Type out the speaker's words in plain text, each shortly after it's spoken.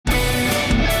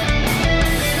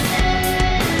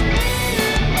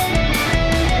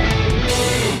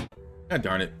God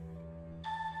darn it.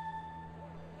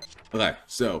 Okay,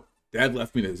 so Dad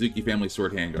left me the Hazuki family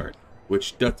sword handguard,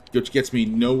 which gets me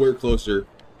nowhere closer to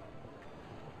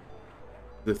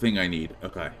the thing I need.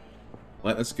 Okay.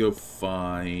 Let's go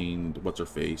find what's her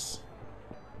face.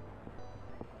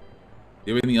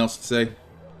 You have anything else to say?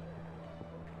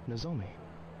 Nozomi.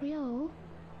 Ryo,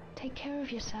 take care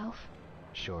of yourself.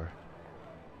 Sure.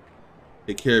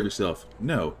 Take care of yourself.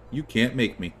 No, you can't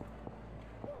make me.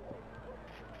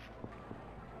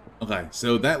 Okay,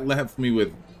 so that left me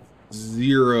with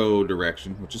 0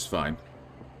 direction, which is fine.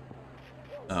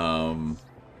 The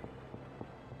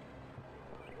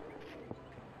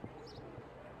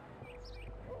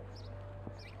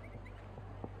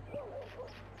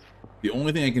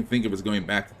only thing I can think of is going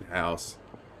back to the house.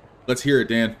 Let's hear it,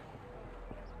 Dan.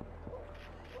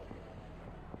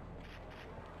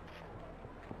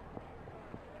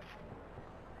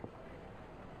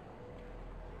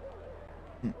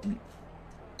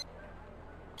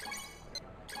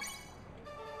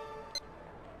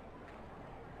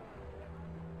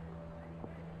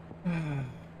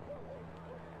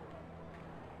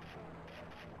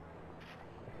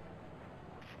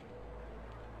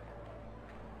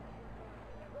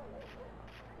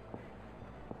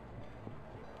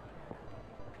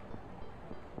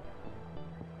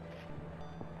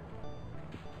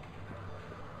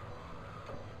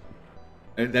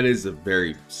 That is a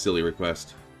very silly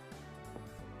request.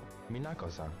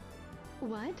 Minako-san,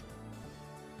 What?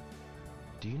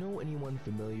 do you know anyone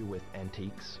familiar with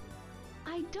antiques?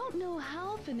 I don't know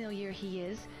how familiar he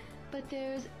is, but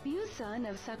there's Ryu-san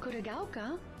of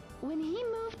Sakuragaoka. When he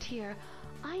moved here,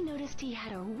 I noticed he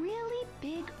had a really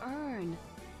big urn.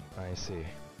 I see.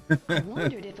 I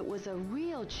wondered if it was a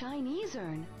real Chinese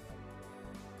urn.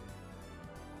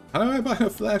 How do I buy a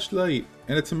flashlight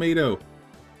and a tomato?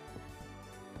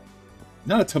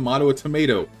 Not a tomato, a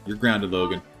tomato. You're grounded,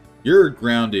 Logan. You're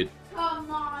grounded.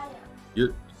 Tomato.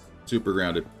 You're super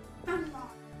grounded.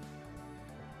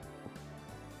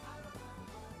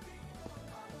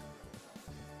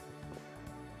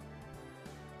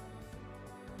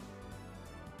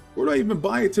 Where do I even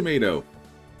buy a tomato?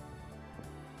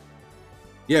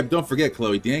 Yeah, but don't forget,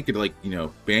 Chloe, Dan could, like, you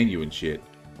know, ban you and shit.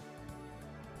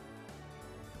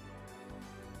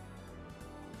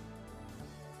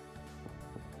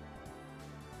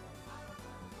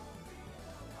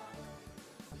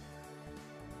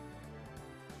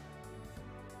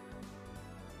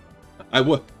 I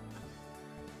would.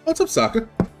 What's up, Sokka?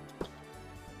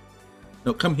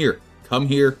 No, come here. Come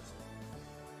here.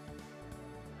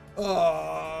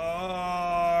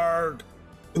 Arrgh.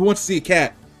 Who wants to see a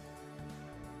cat?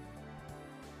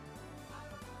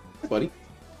 Hi, buddy.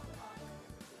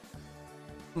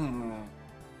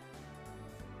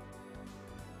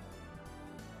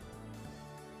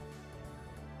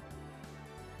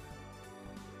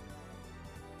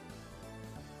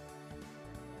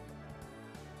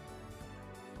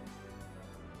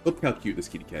 Look how cute this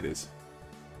kitty cat is.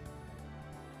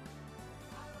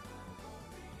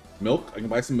 Milk? I can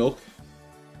buy some milk.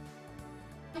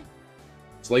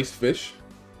 Sliced fish.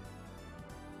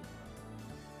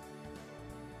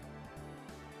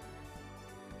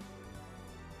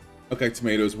 Okay,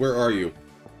 tomatoes, where are you?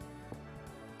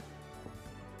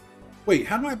 Wait,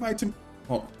 how do I buy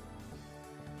oh.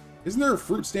 Isn't there a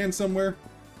fruit stand somewhere?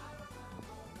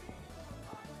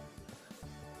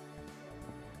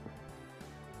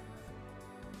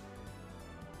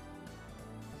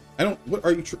 I don't... What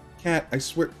are you... Cat, I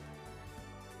swear...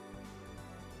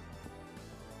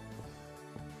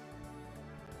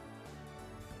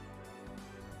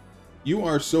 You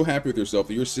are so happy with yourself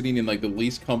that you're sitting in, like, the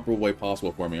least comfortable way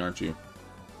possible for me, aren't you?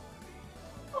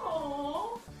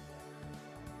 Aww.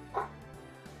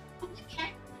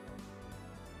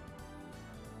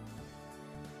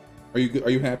 Are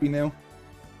you happy now?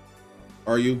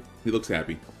 Are you? He looks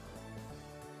happy.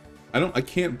 I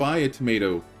can't buy a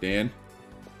tomato, Dan.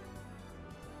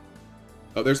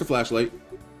 Oh, there's the flashlight.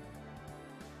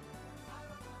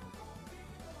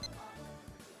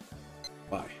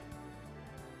 Bye.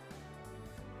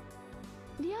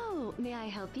 Yo, may I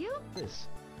help you? Yes.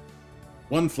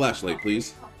 One flashlight,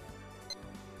 please.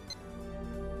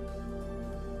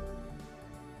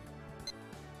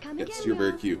 Come Yes, again, you're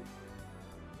very Ryo. cute.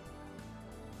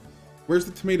 Where's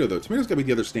the tomato, though? Tomato's gotta be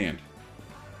the other stand.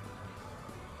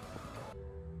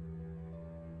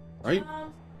 Right?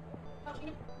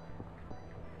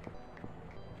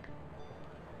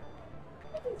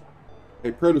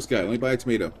 Hey, produce guy, let me buy a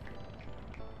tomato.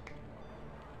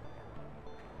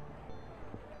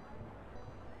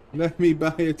 Let me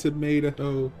buy a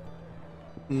tomato.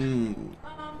 Hmm.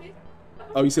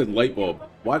 Oh, you said light bulb.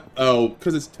 What? Oh,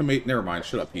 because it's tomato. Never mind.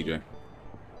 Shut up, PJ.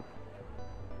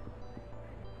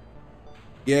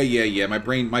 Yeah. My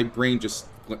brain just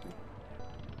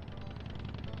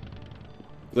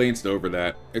glanced over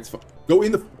that. It's fine. Go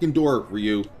in the fucking door,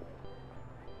 Ryu.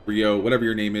 Rio, whatever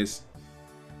your name is.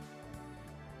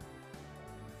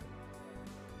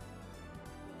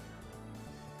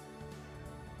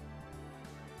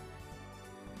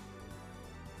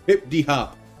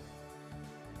 Hip-de-hop.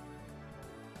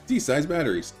 D-size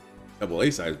batteries. AA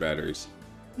size batteries.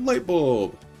 Light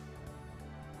bulb.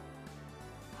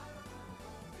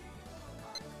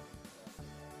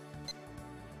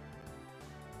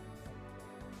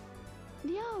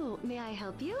 Yo, may I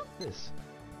help you? This.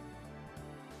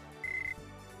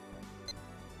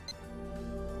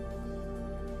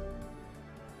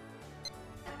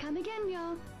 Come again,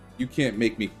 yo. You can't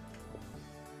make me.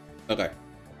 Okay.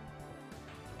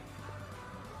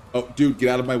 Oh, dude, get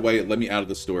out of my way. Let me out of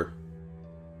the store.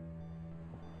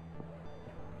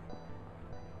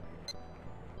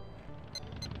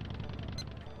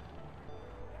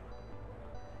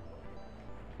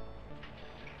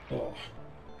 Oh.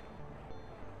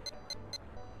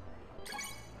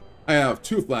 I have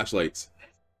 2 flashlights.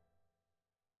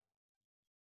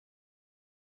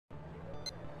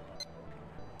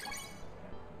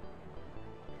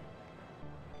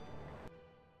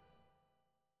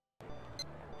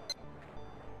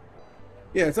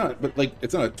 Yeah, it's not, but like,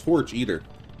 it's not a torch either.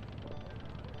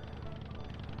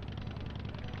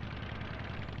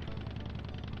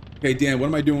 Okay, Dan, what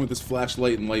am I doing with this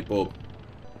flashlight and light bulb?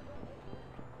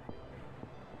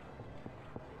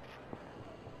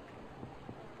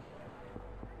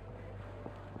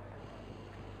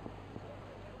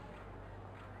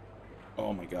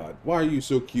 Oh my god, why are you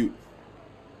so cute?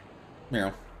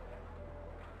 Meow.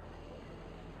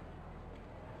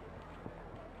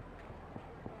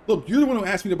 Look, you're the one who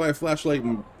asked me to buy a flashlight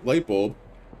and light bulb.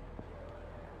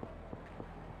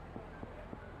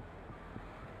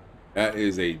 That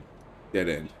is a dead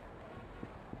end.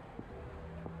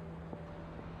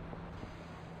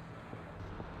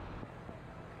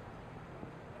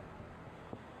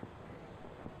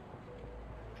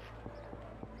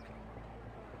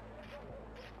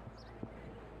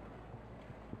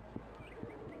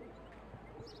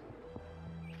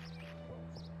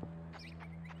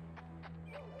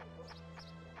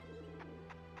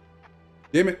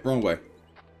 Damn it, wrong way.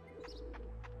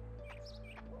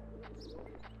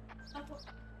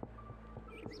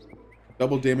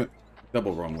 Double damn it,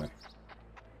 double wrong way.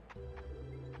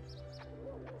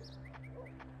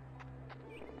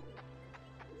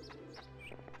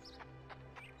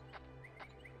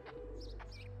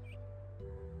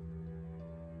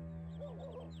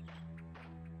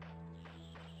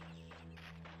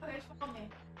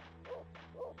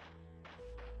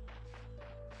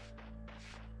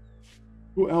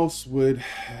 Who else would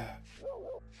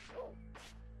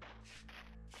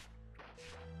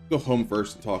go home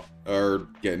first and talk or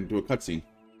get into a cutscene?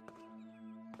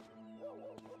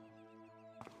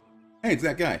 Hey, it's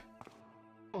that guy.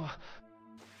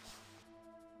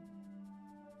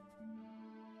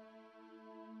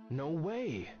 No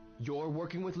way. You're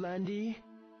working with Landy?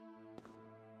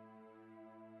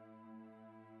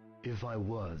 If I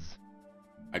was,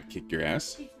 I'd kick your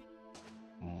ass.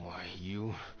 why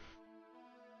you...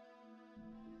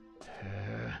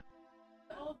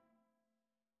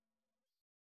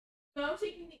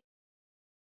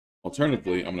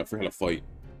 Alternatively, I'm gonna forget how to fight.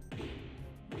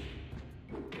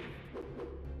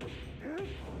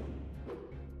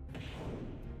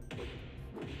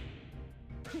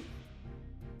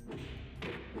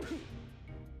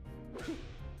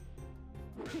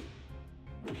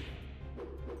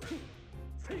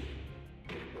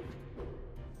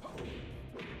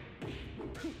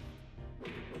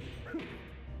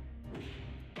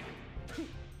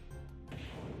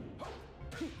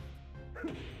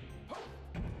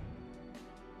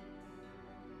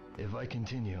 If I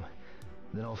continue,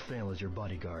 then I'll fail as your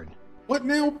bodyguard. What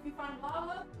now?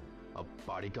 A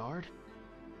bodyguard?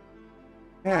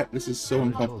 Cat, this is so I told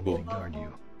uncomfortable. me to guard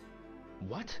you.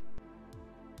 What?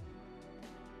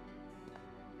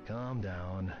 Calm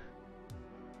down.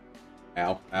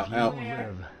 Ow, ow, If you ow. don't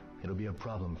live, it'll be a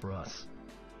problem for us.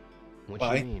 What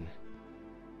Why? you mean?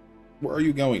 Where are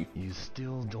you going? You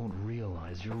still don't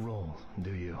realize your role,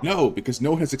 do you? No, because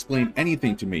no one has explained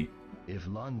anything to me. If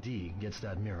Landy gets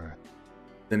that mirror,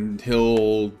 Then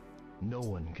he'll... no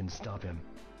one can stop him.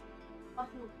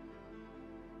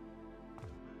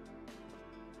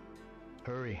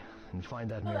 Hurry and find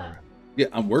that mirror Yeah,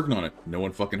 I'm working on it. No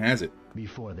one fucking has it.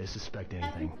 before they suspect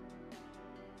anything.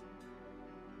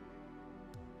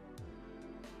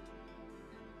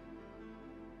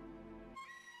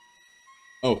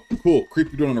 Oh, cool.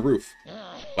 Creepy dude on the roof.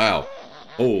 Wow.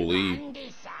 Holy.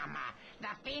 The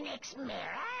Phoenix Mirror?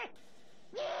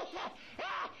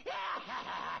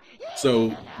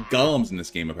 So, Gollum's in this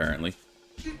game, apparently.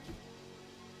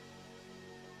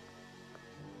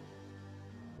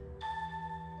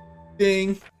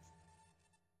 Ding.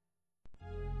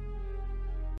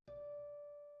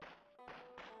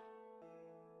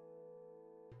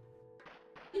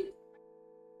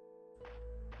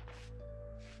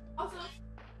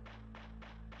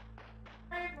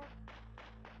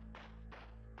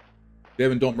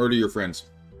 Devin, don't murder your friends.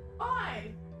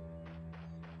 Why?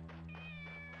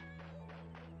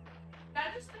 I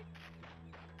just think.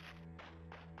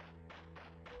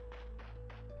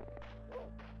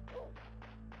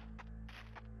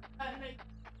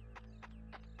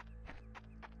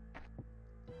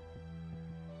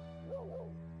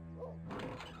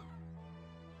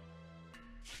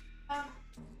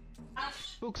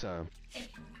 Spooksan.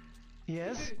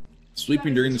 Yes?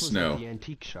 Sleeping during the This was at snow. the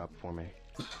antique shop for me.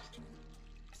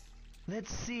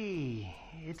 Let's see.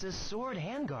 It's a sword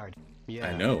handguard. Yeah.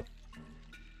 I know.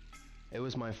 It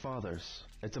was my father's.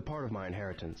 It's a part of my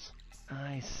inheritance.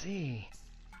 I see.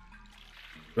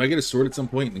 Did I get a sword at some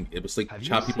point and it was like Have you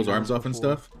chop people's seen arms one off and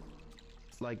before? stuff?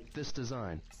 Like this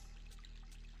design.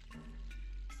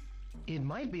 It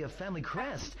might be a family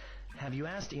crest. Have you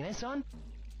asked Ine-san?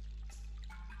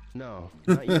 No,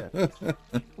 not yet.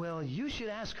 Well, you should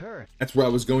ask her. That's what I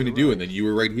was going to do, and then you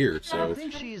were right here, I so...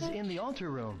 think she's in the altar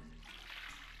room.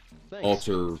 Thanks.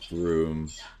 Altar room...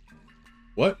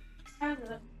 What? Time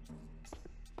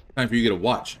for you to get a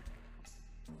watch.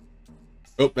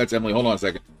 Oh, that's Emily. Hold on a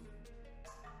second.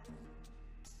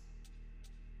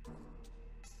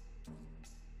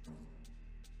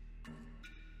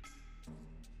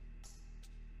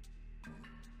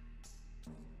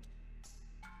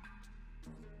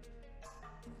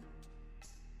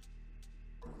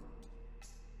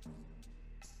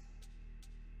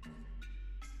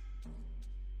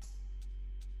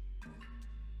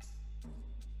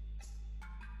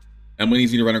 Emily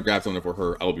needs you to run and grab something for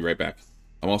her. I will be right back.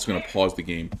 I'm also going to pause the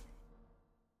game.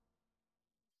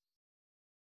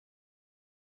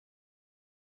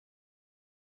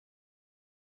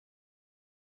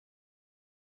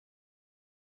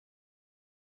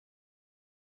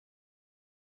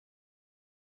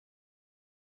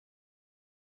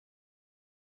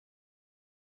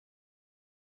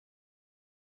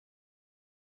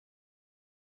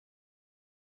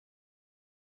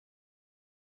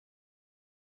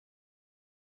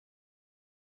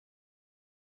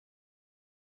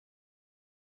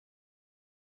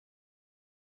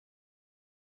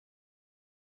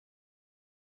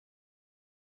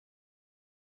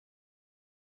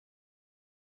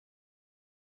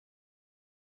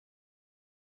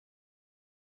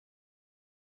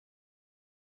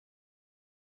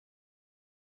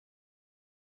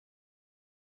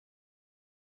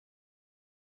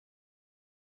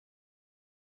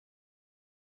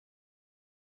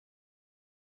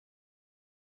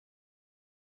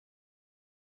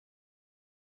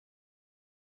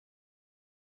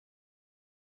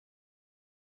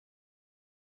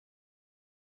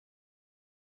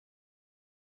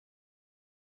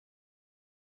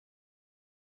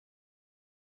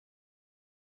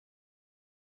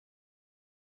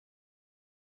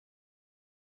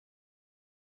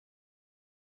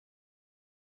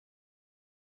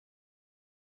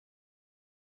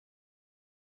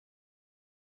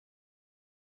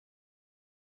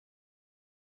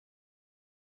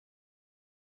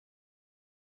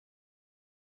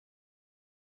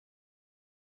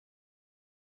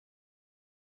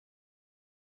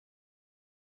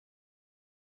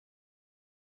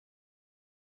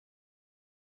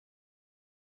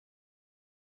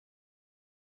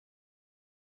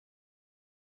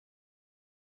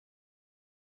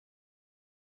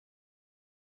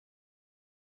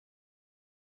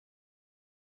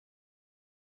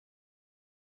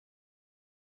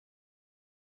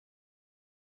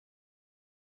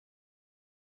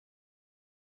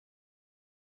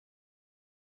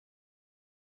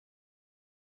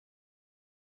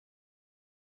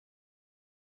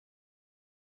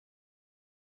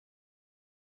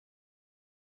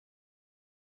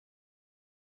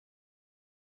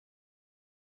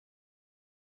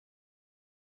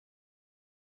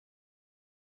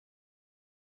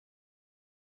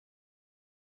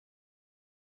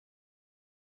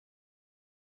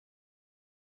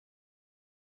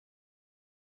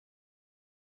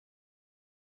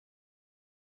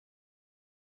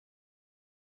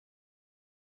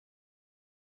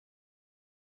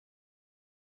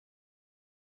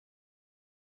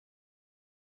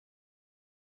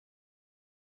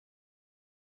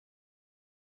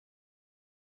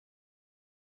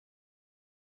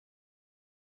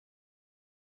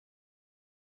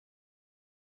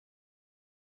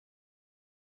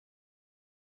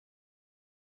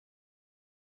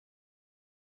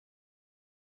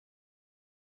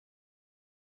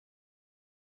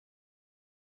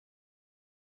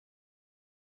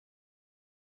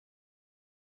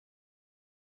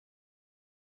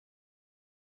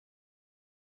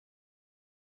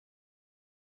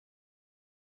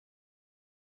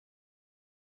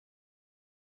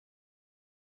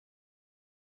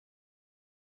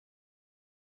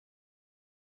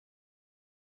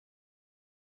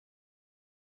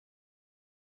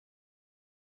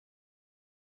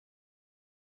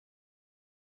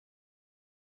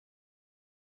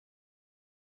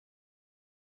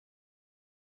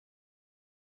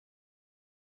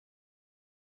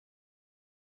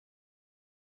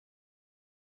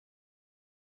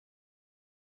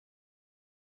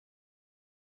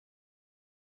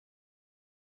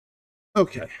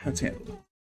 Okay, let's handle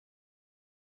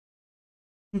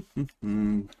it.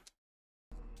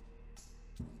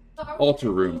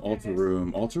 Altar room, altar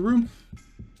room, altar room.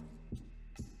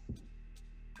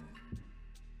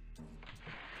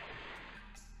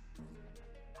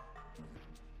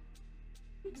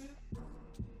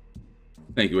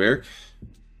 Thank you, Eric.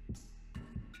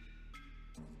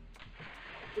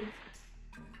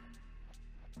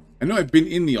 I know I've been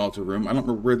in the altar room. I don't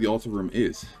remember where the altar room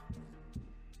is.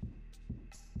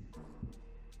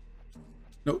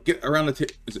 No, get around the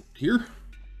table. Is it here?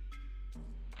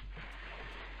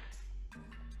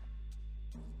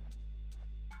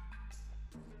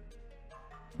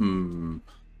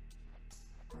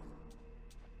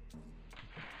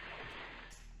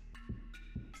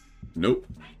 Nope.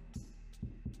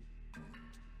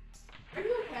 Are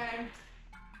you okay?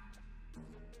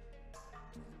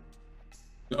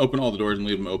 Open all the doors and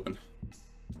leave them open.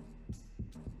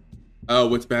 Oh,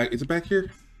 what's back? Is it back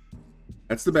here?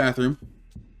 That's the bathroom.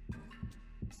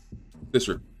 This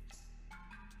room.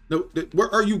 No,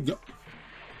 where are you go?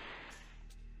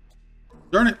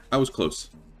 Darn it, I was close.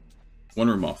 One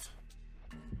room off.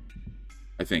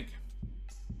 I think.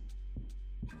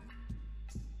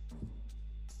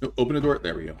 No, open the door.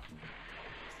 There we go.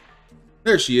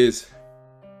 There she is.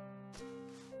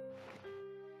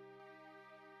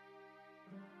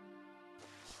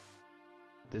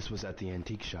 This was at the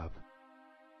antique shop.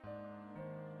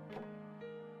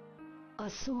 A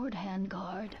sword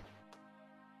handguard.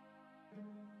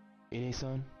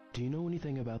 Ine-san, do you know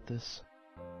anything about this?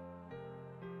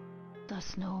 The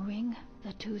snow ring,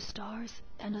 the 2 stars,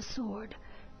 and a sword.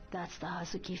 That's the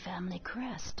Hazuki family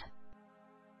crest.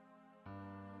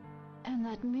 And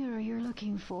that mirror you're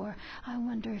looking for, I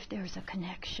wonder if there's a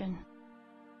connection.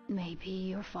 Maybe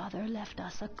your father left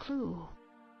us a clue.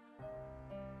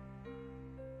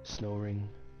 Snow ring,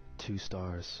 2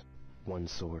 stars, 1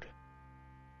 sword.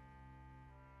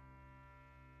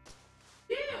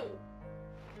 Ew!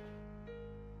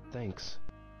 Thanks.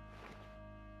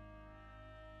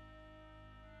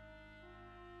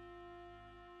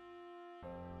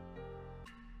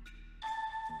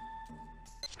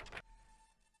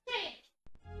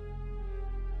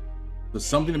 So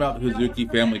something about the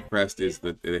Hazuki family crest is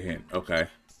the hint. Okay.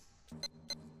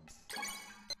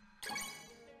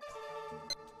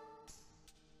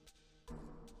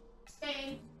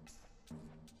 Hey.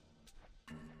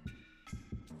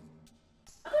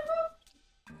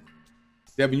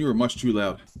 Devin, you were much too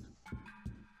loud.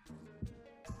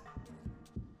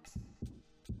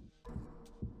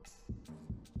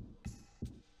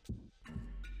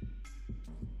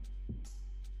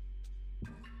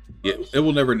 Yeah, it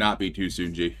will never not be too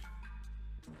soon, G.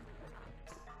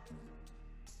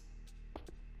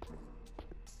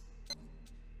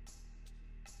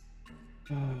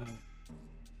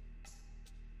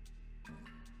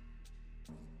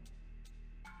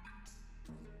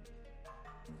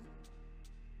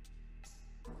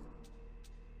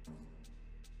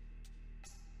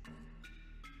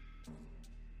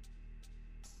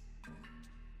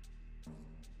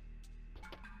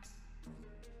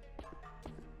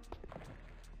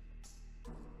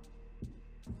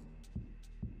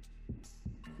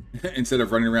 Instead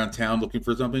of running around town looking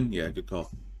for something? Yeah, good call.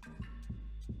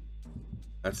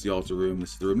 That's the altar room.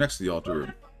 This is the room next to the altar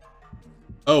room.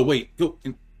 Oh, wait. Go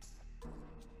in.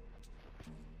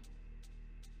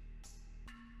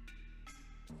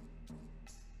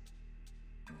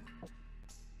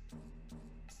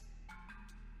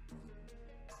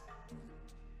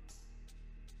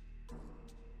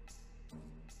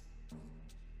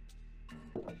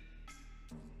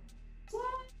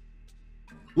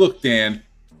 Look, Dan.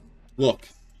 Look.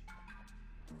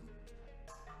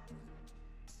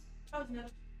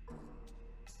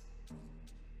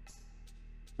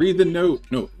 Read the note.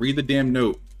 No, read the damn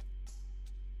note.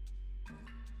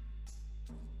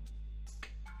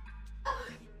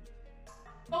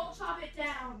 Don't chop it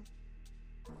down.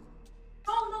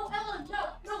 Oh no, Ella, no,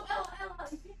 no, Ella.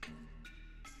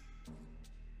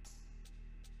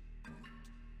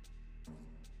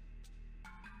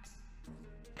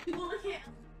 You will look at.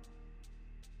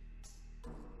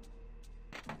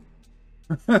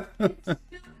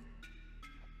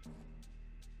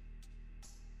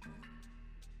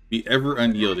 Be ever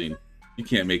unyielding. You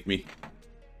can't make me.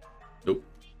 Nope.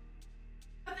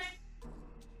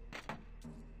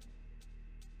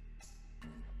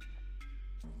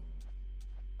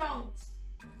 Don't.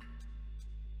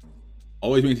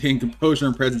 Always maintain composure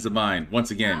and presence of mind.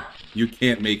 Once again, you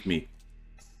can't make me.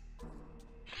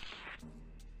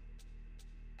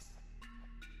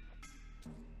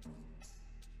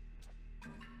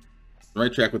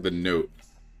 Right track with the note.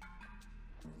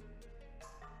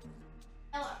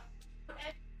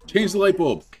 Change the light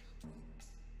bulb.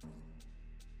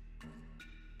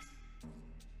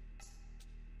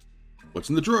 What's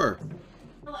in the drawer?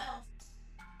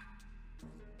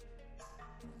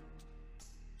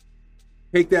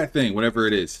 Take that thing, whatever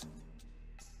it is.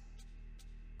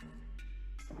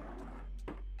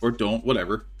 Or don't,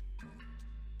 whatever.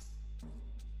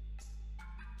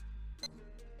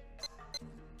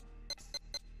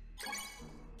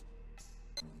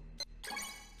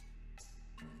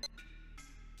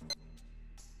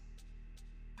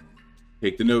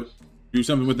 Take the note. Do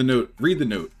something with the note. Read the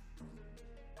note.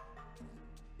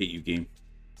 Hate you, game.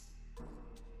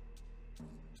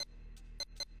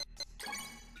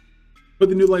 Put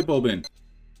the new light bulb in.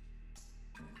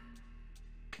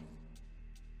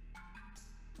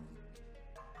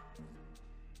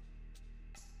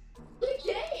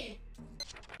 Okay.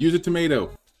 Use a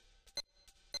tomato.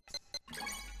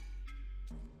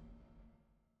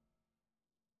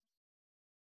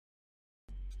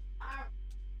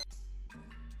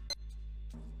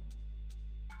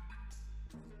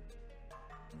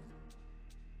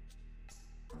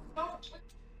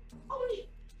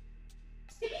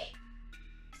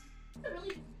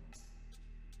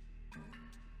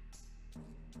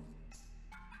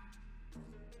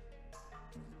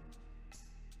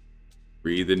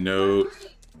 Read the note.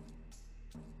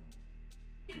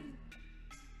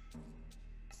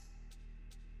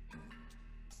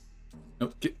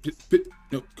 No,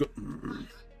 no, go.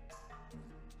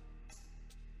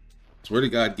 Swear to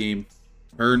God, game.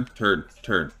 Turn, turn,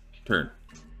 turn, turn.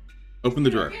 Open the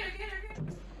drawer.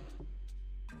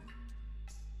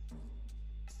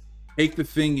 Take the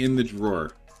thing in the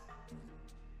drawer.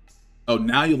 Oh,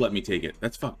 now you let me take it.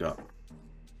 That's fucked up.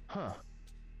 Huh.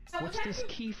 What's this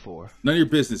key for? None of your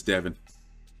business, Devin.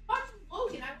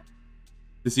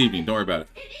 This evening, don't worry about it.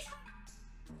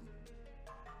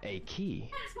 A key?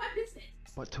 That's my business.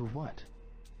 But to what?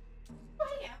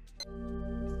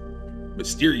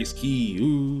 Mysterious key.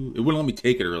 Ooh, it wouldn't let me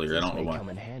take it earlier. I don't know This may why. come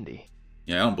in handy.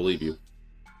 Yeah, I don't believe you.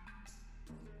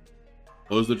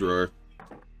 Close the drawer.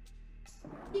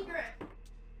 Secret.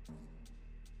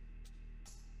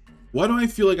 Why do I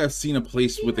feel like I've seen a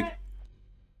place with a...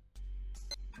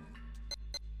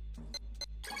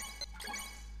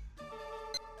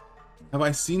 Have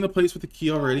I seen the place with the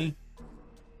key already?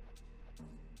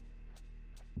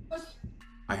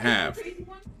 I have.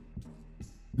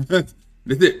 That's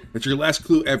it. That's your last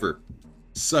clue ever.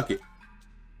 Suck it.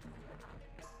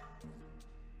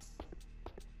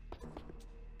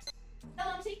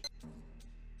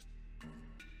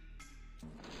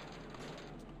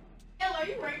 Are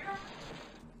you right now?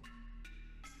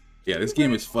 Yeah, this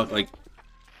game is like...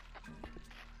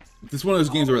 This is one of those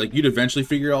games where like you'd eventually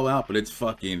figure it all out, but it's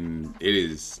fucking... It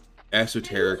is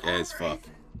esoteric as fuck.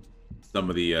 Some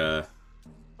of the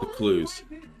clues.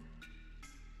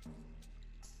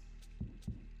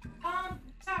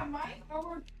 Yeah, Mike,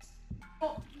 or...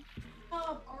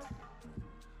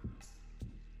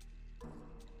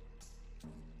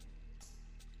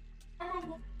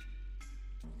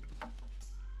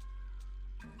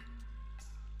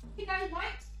 Hey guys, Mike?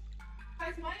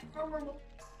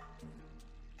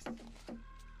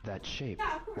 That shape.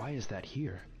 Yeah, of course. Why is that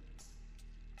here?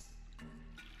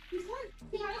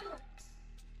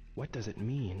 What does it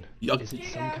mean? Yuck. Is it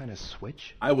some kind of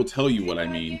switch? I will tell you what I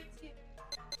mean.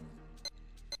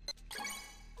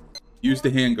 Use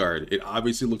the handguard. It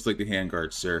obviously looks like the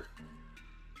handguard, sir.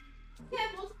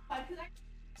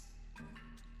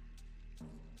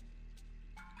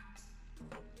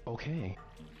 Okay.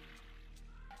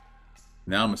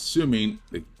 Now I'm assuming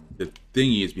the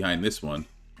thingy is behind this one.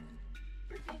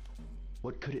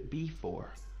 What could it be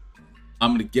for?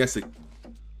 I'm gonna guess a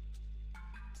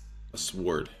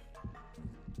sword.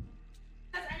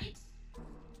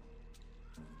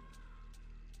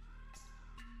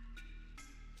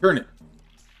 Turn it.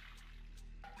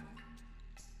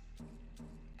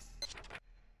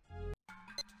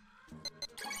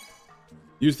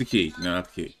 Use the key. No,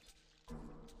 not the key.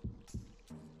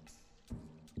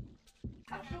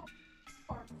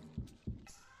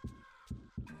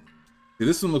 See,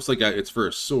 this one looks like it's for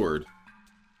a sword.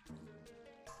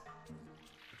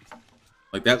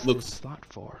 Like that What's looks. this slot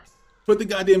for? Put the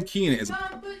goddamn key in it. But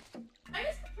I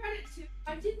guess the credit too.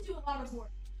 I didn't do a lot of work.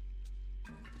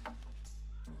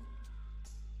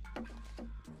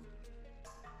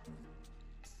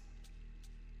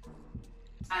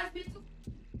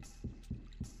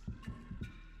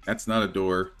 That's not a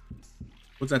door.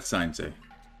 What's that sign say?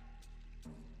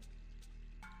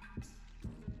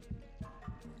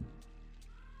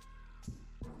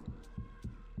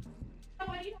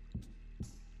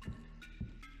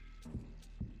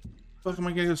 Fuck am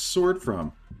I getting a sword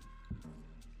from?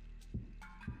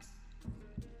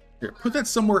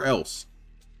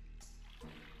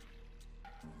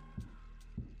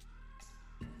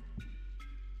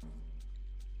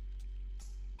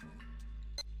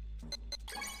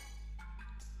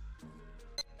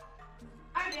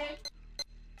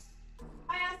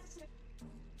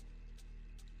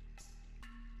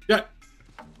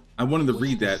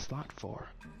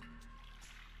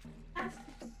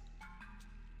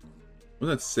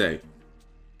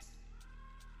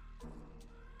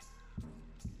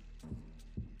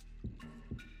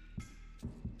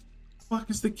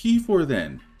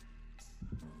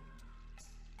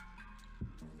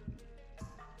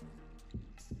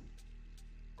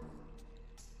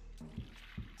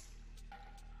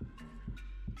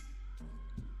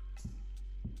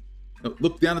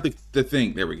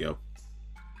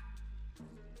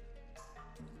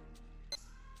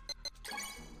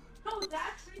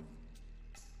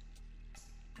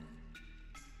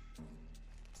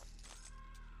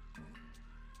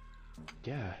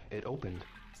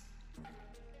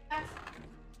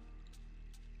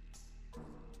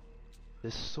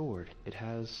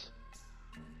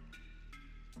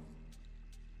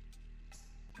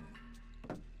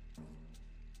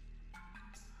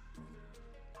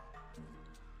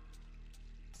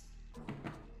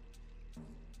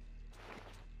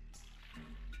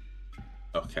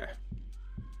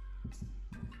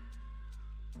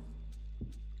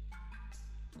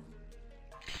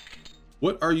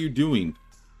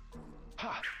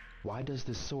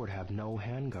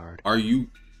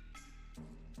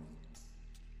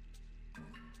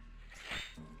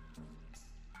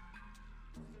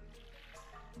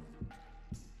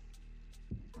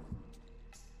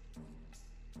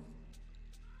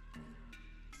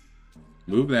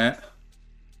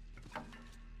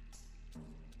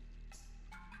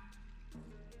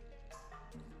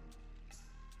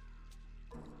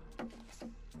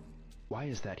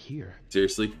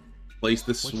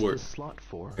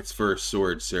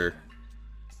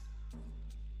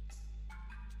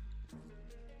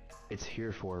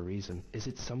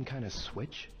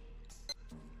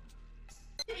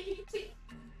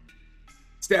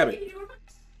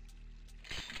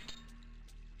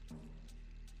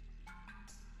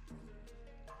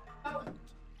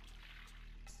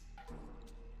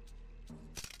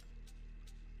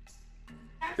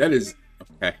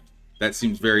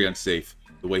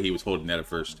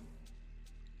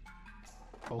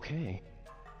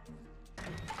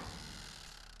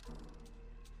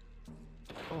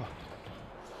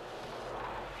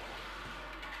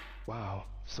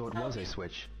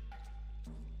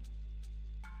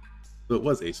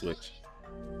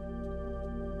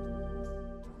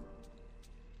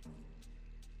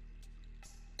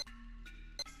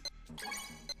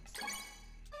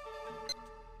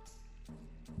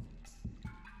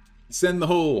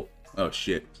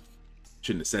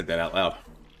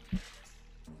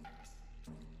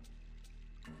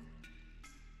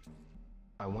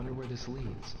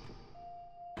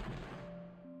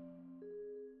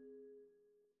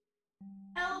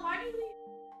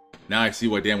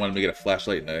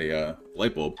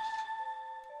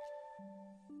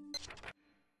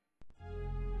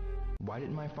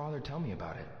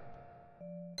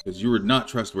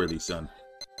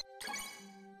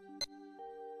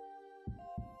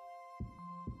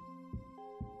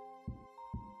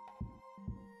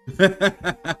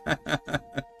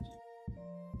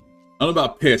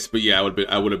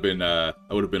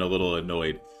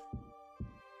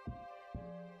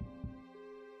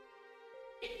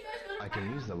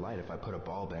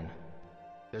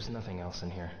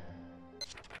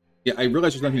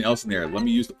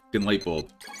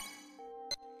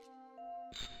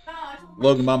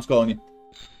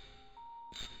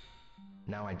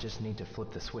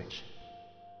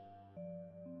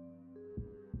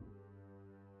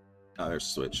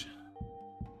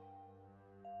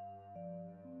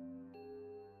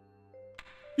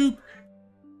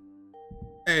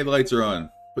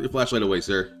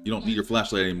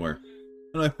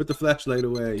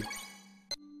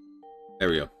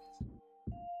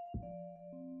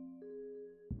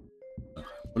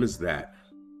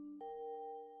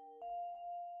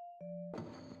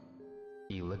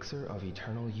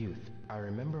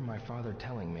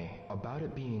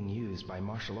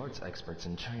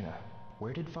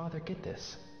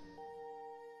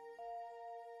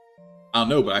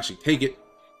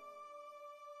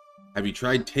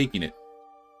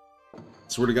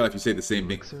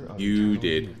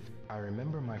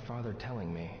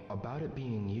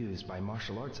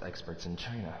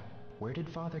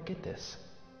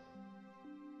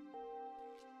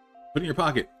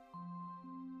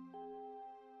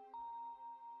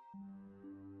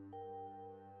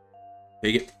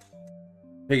 Take it.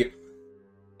 Take it.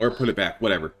 Or put it back.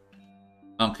 Whatever.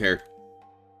 I don't care.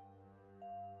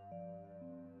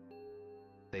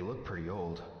 They look pretty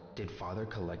old. Did Father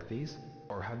collect these?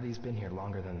 Or have these been here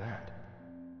longer than that?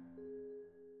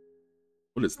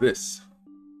 What is this?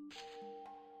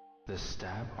 The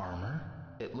stab armor?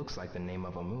 It looks like the name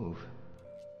of a move.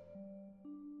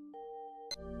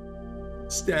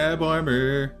 Stab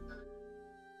armor.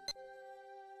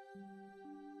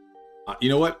 You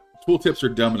know what? Tooltips are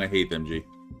dumb and I hate them, G.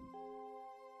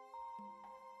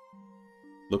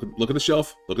 Look at the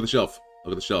shelf. Look at the shelf.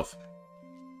 Look at the shelf.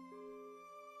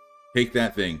 Take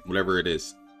that thing, whatever it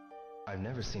is. I've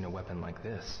never seen a weapon like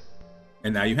this.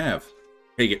 And now you have.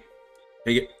 Take it.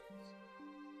 Take it.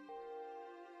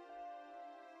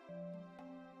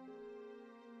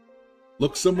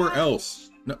 Look somewhere else.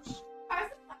 No.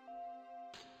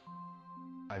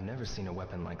 I've never seen a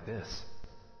weapon like this.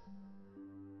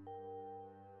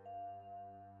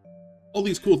 All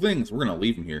these cool things. We're gonna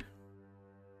leave them here.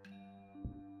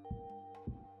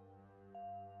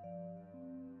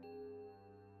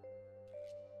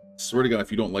 Swear to God,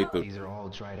 if you don't like the... These are all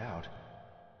dried out.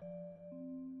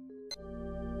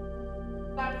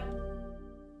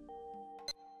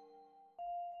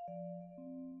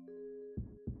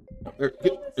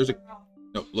 There's a...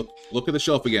 No, look at the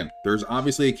shelf again. There's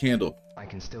obviously a candle. I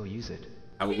can still use it.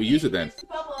 How would we use it then? It's the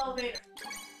bubble elevator.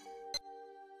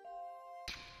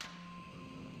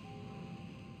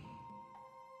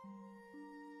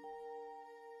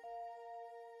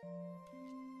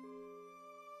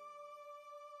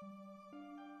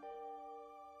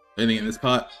 Anything in this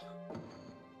pot?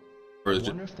 Or I is it...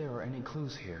 wonder if there are any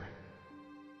clues here.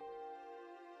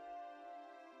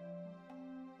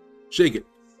 Shake it.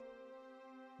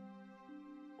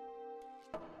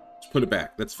 Just put it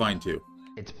back. That's fine too.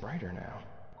 It's brighter now.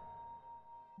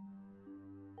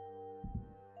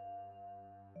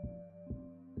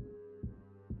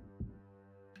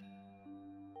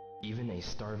 Even a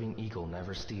starving eagle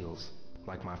never steals.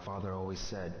 Like my father always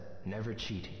said, never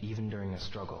cheat even during a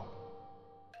struggle.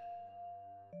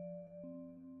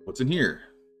 What's in here?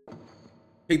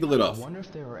 Take the lid off. I wonder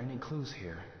if there are any clues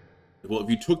here. Well, if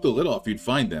you took the lid off, you'd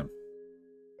find them.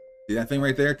 See that thing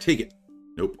right there? Take it.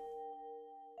 Nope.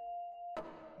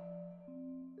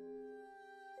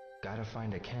 Gotta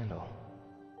find a candle.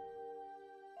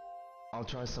 I'll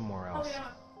try somewhere Oh, else. yeah.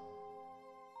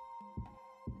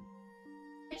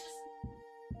 It's just...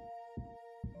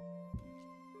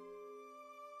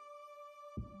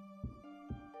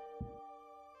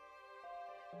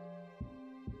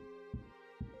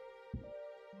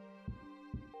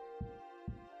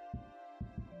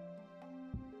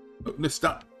 Oh, no,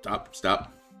 stop. Stop.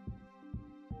 Stop.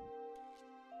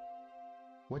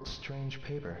 What strange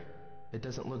paper? It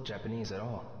doesn't look Japanese at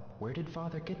all. Where did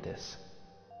Father get this?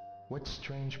 What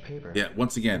strange paper? Yeah,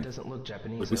 once It again, doesn't look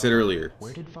Japanese like we at said all. earlier,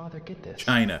 Where did Father get this?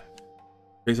 China.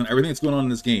 Based on everything that's going on in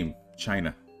this game,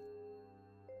 China.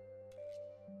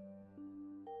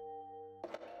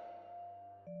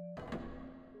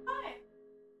 Hi.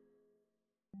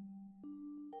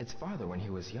 It's Father when he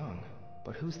was young.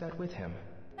 But who's that with him?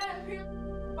 Yeah,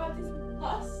 apparently bought this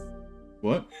plus.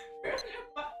 What? Apparently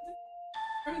I bought this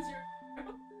from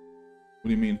zero. What do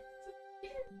you mean?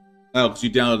 Oh, because you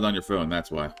downloaded it on your phone,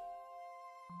 that's why.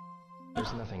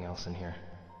 There's nothing else in here.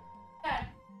 Yeah.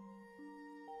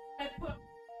 I put...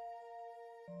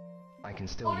 I can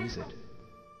still use it.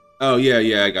 Oh,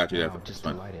 yeah, I got you. Now, That's just to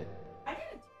fine. light it. I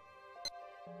didn't...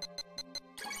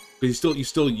 Because you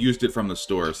still used it from the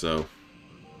store, so...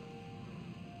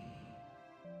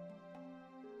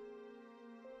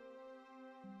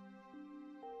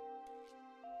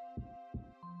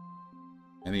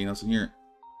 Anything else in here?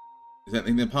 Is that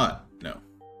anything in the pot? No.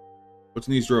 What's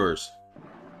in these drawers?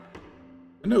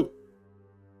 A note.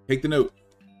 Take the note.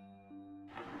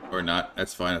 Or not.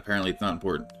 That's fine. Apparently it's not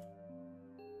important.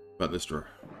 About this drawer.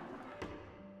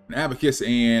 An abacus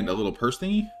and a little purse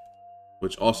thingy.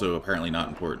 Which also apparently not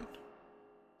important.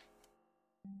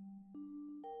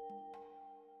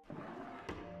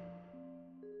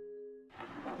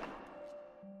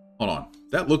 Hold on.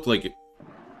 That looked like it.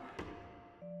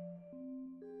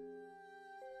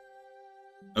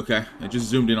 Okay, it just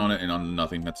zoomed in on it and on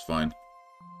nothing. That's fine.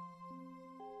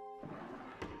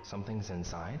 Something's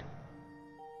inside?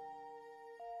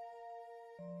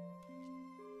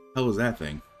 Hell is that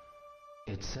thing?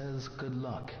 It says good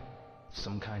luck.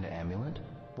 Some kind of amulet?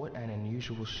 What an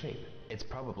unusual shape. It's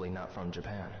probably not from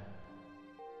Japan.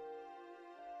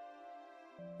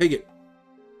 Take it.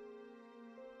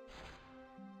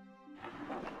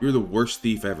 You're the worst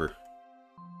thief ever.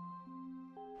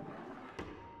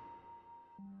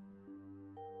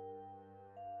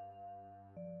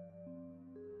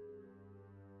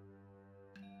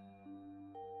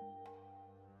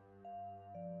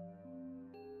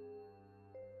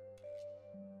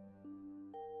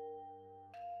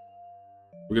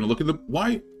 We're gonna look at the...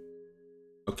 Why?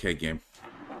 Okay, game.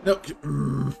 No.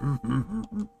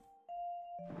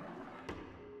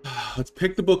 Let's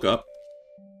pick the book up.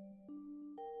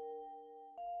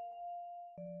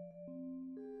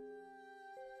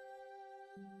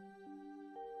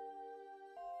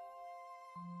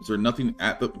 Is there nothing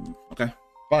at the... Okay,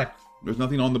 fine. There's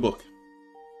nothing on the book.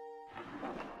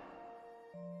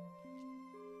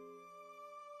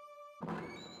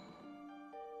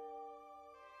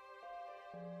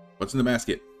 What's in the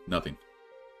basket? Nothing.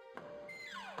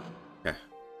 Okay.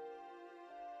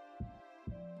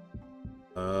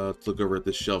 Let's look over at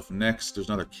this shelf next. There's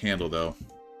another candle, though.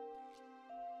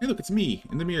 Hey, look, it's me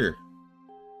in the mirror.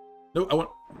 No, I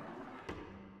want...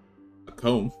 a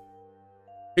comb.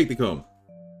 Take the comb.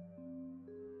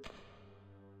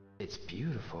 It's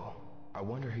beautiful. I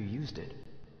wonder who used it.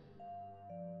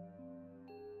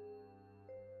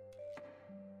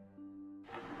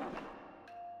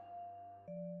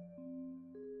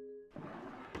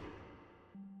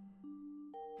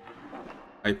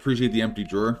 I appreciate the empty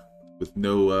drawer with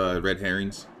no red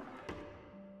herrings.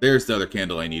 There's the other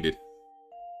candle I needed.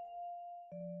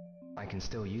 I can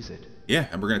still use it. Yeah,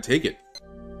 and we're gonna take it.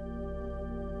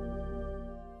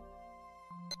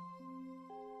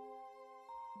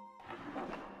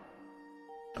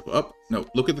 Up. No,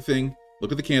 look at the thing.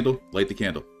 Look at the candle. Light the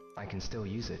candle. I can still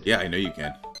use it. Yeah, I know you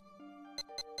can.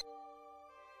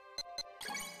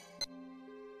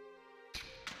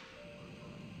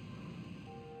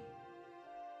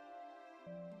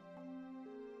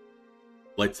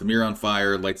 Lights the mirror on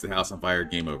fire, lights the house on fire,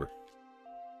 game over.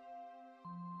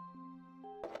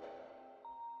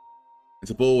 It's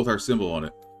a bowl with our symbol on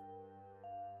it.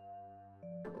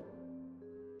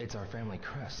 It's our family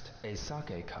crest, a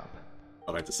sake cup.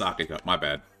 Oh, it's a sake cup. My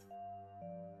bad.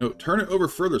 No, turn it over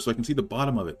further so I can see the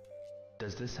bottom of it.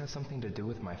 Does this have something to do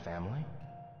with my family?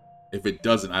 If it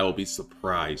doesn't, I will be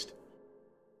surprised.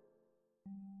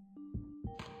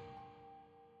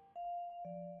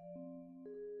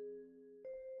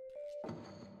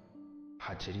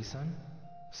 Hachiri-san?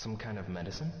 Some kind of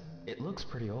medicine? It looks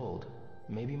pretty old.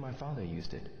 Maybe my father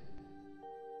used it.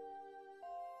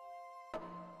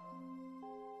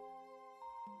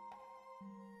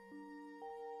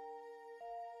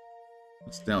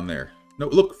 It's down there. No,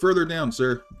 look further down,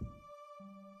 sir.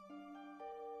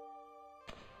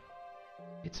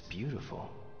 It's beautiful,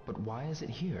 but why is it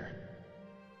here?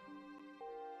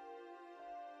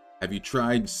 Have you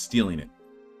tried stealing it?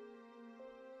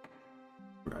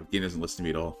 God, game doesn't listen to me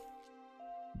at all.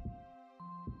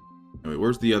 Anyway,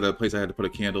 where's the other place I had to put a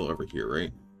candle? Over here,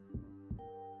 right?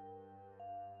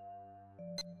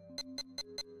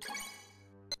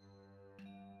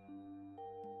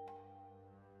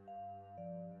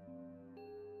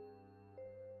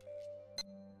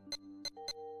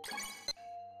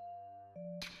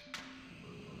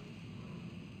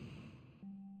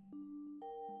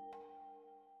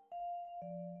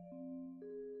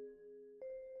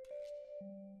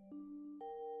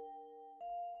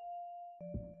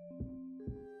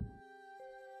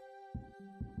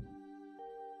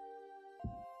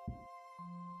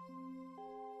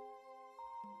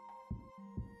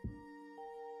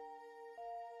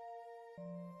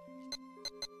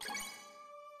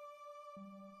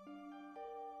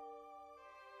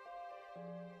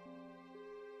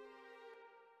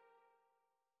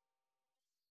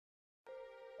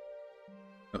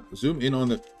 Zoom in on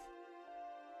the...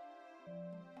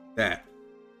 that.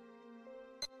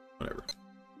 Whatever.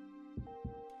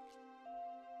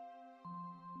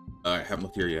 I haven't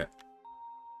looked here yet.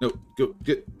 No, go,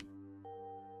 get...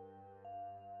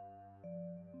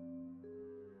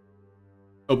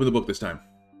 Open the book this time.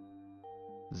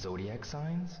 Zodiac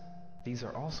signs? These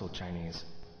are also Chinese.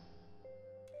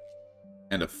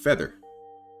 And a feather.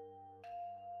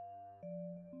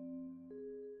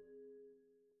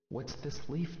 What's this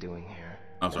leaf doing here?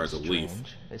 I'm sorry, it's a leaf.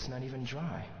 It's not even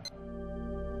dry.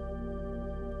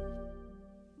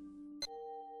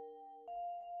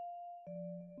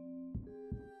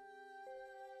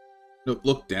 No,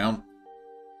 look down.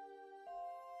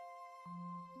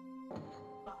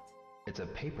 It's a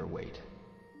paperweight.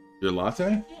 Your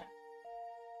latte? Yeah.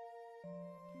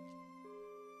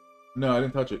 No, I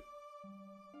didn't touch it.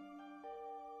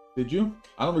 Did you?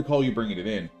 I don't recall you bringing it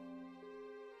in.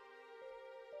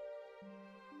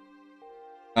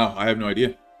 Oh, I have no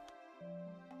idea.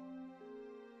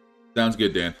 Sounds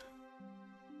good, Dan.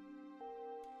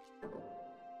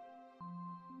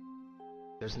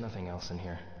 There's nothing else in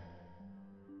here.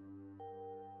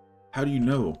 How do you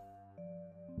know?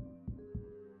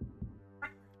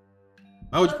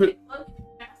 Why would you put...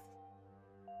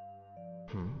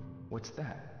 What's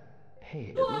that?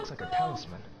 Hey, it looks like a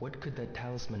talisman. What could that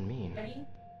talisman mean? Ready?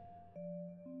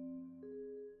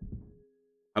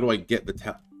 How do I get the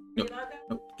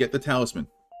get the talisman?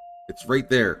 It's right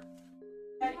there.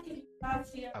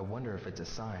 I wonder if it's a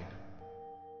sign.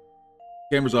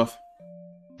 Camera's off.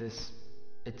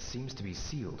 It seems to be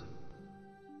sealed.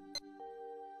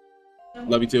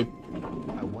 Love you too.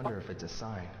 I wonder if it's a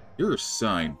sign. You're a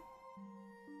sign.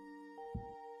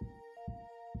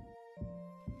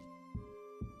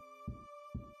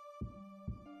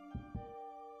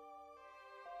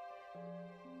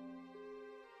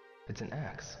 It's an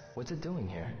axe. What's it doing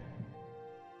here?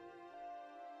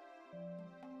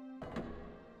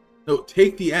 No,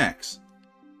 take the axe.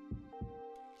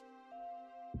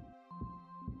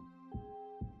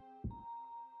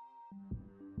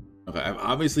 Okay, I've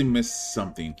obviously missed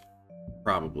something.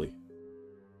 Probably.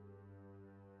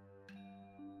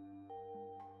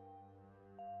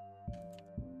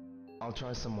 I'll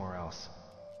try somewhere else.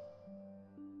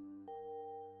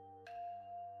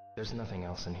 There's nothing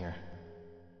else in here.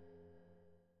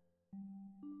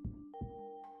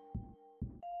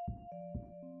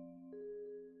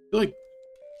 I feel like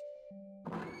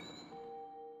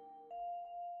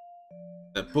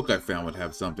that book I found would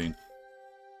have something.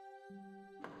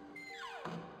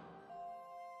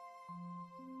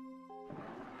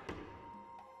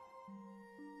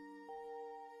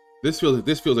 This feels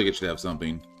like it should have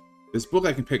something. This book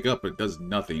I can pick up, but it does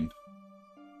nothing.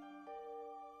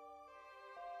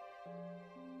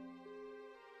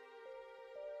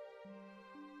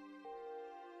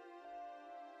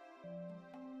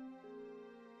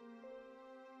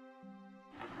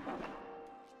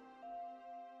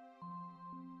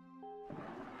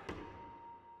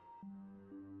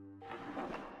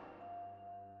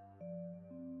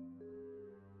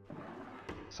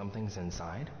 Something's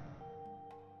inside?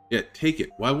 Yeah, take it.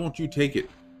 Why won't you take it?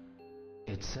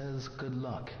 It says good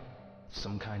luck.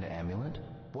 Some kind of amulet?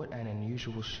 What an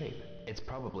unusual shape. It's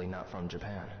probably not from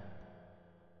Japan.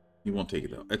 You won't take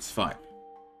it though. It's fine.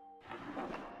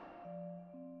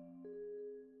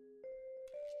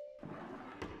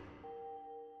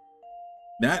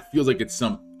 That feels like it's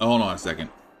some... Oh, hold on a second.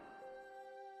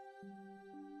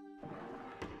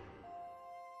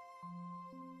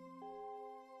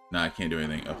 Nah, I can't do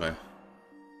anything. Okay.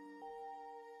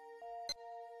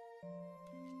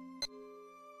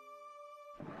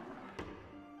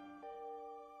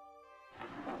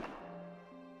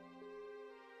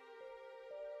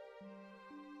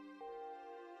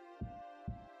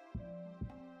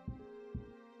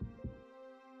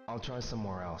 I'll try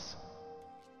somewhere else.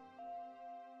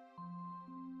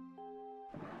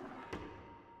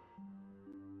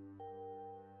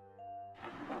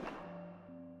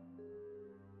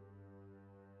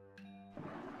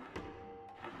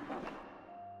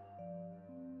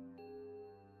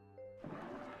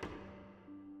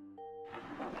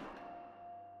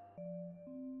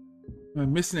 Am I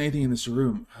missing anything in this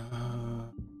room?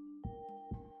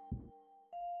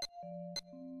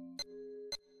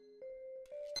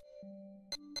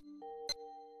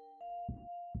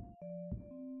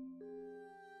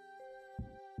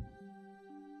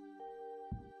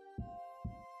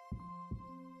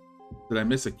 Did I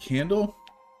miss a candle?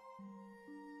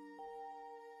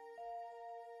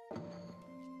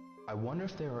 I wonder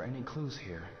if there are any clues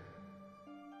here.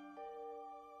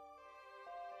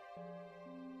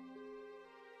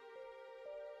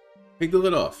 Take the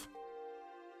lid off.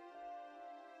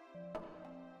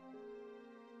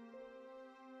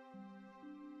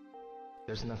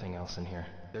 There's nothing else in here.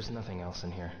 There's nothing else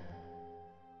in here.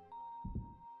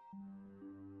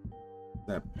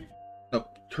 That... Oh,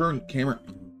 turn camera.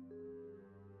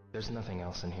 There's nothing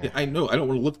else in here. Yeah, I know. I don't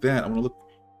want to look that. I want to look...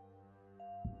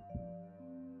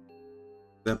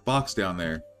 that box down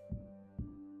there.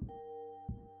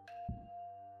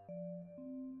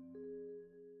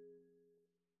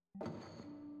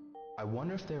 I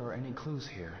wonder if there are any clues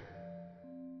here.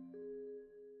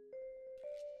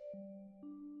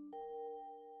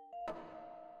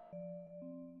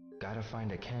 Gotta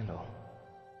find a candle.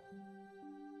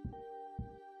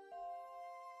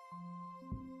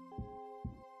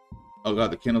 Oh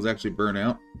god, the candles actually burn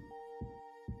out.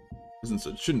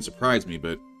 It shouldn't surprise me,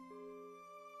 but...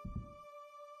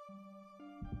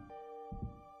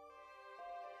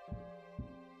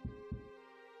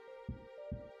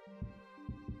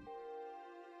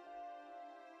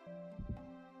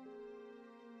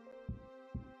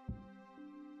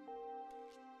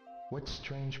 What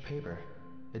strange paper?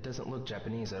 It doesn't look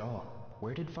Japanese at all.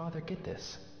 Where did Father get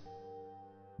this?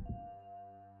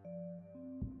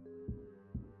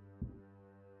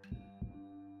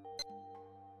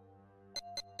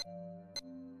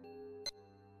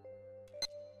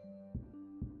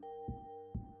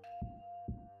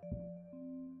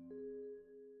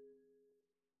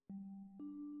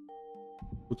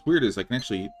 What's weird is I can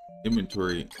actually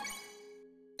inventory.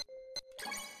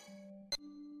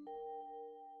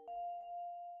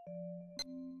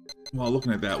 While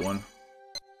looking at that one.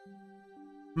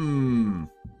 I'm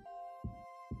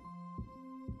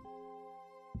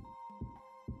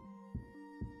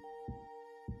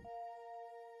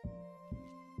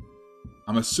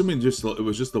assuming it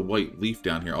was just the white leaf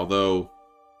down here, although...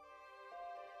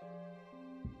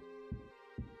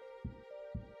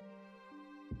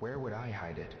 Where would I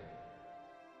hide it?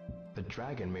 The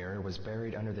dragon mirror was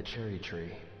buried under the cherry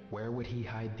tree. Where would he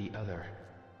hide the other?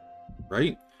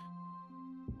 Right?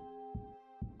 I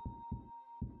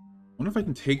wonder if I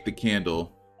can take the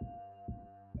candle.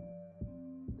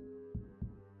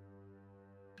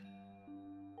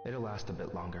 It'll last a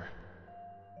bit longer.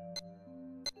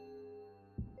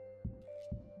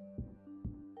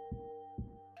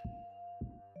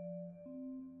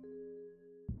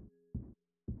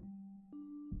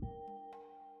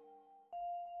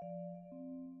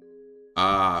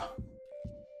 Ah.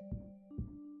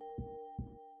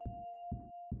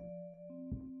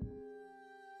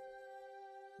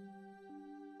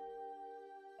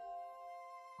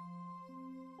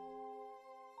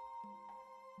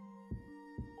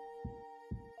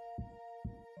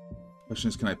 Question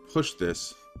is, can I push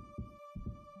this?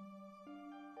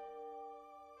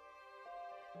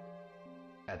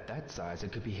 At that size,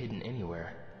 it could be hidden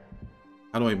anywhere.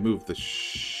 How do I move the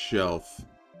shelf?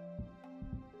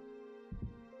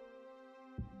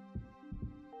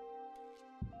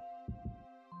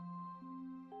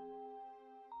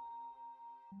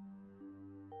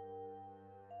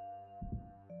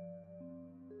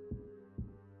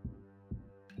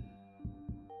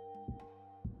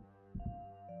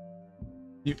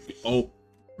 Oh.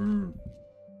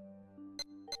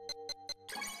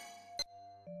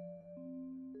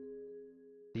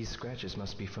 These scratches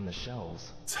must be from the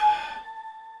shells.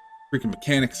 Freaking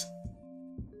mechanics.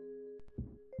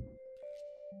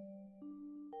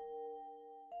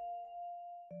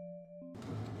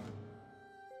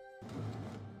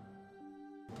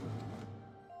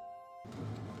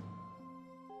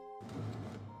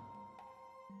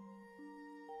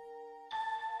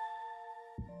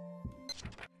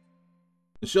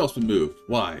 The shelf's been moved.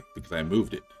 Why? Because I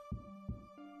moved it.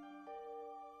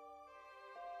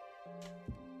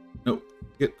 No,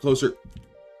 get closer.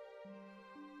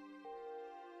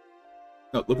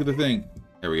 No, look at the thing.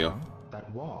 There we go. That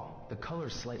wall, the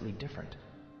color's slightly different.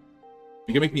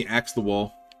 You can make me axe the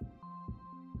wall.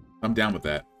 I'm down with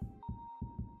that.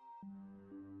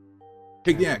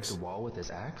 Take the axe. The wall with his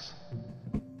axe?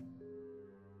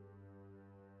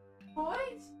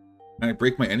 Boys? Can I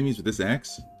break my enemies with this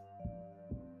axe?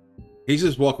 He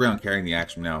just walk around carrying the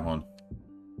axe from now on.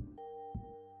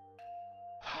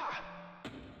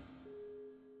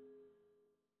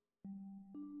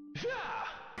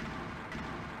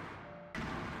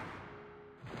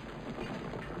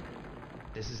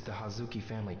 This is the Hazuki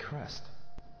family crest.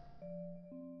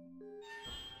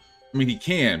 I mean, he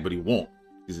can, but he won't.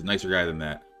 He's a nicer guy than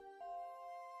that.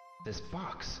 This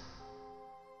box.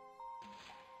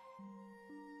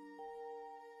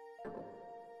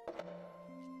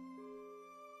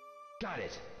 Got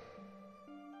it.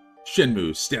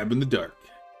 Shenmue, stab in the dark.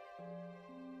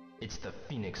 It's the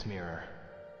Phoenix Mirror.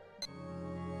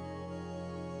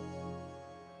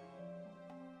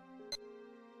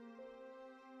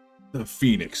 The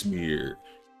Phoenix Mirror.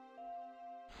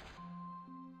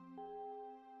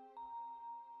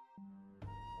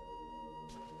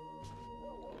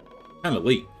 Kinda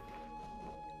late.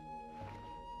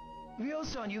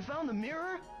 Ryo-san, you found the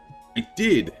mirror? I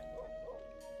did.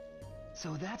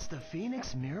 So that's the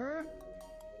Phoenix Mirror?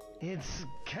 It's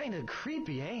kinda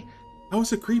creepy, eh? How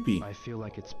is it creepy? I feel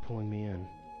like it's pulling me in.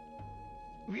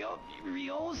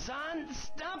 Ryo-san,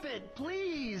 stop it,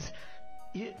 please!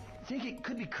 You think it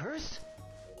could be cursed?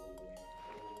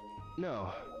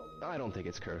 No, I don't think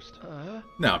it's cursed.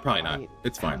 No, probably not.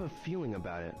 It's I fine. have a feeling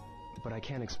about it, but I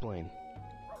can't explain.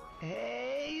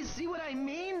 Hey, see what I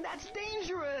mean? That's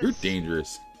dangerous! You're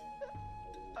dangerous.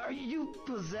 Are you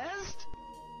possessed?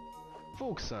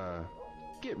 Folks,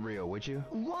 get real, would you?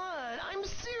 What? I'm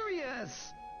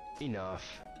serious!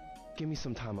 Enough. Give me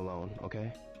some time alone,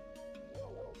 okay?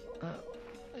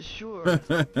 Sure.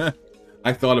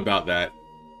 I thought about that.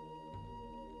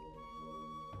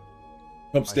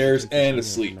 Upstairs and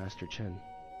asleep. Master Chen.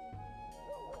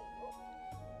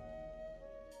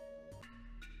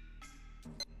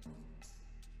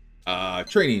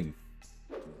 Training.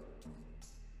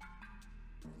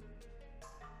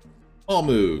 All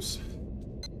moves.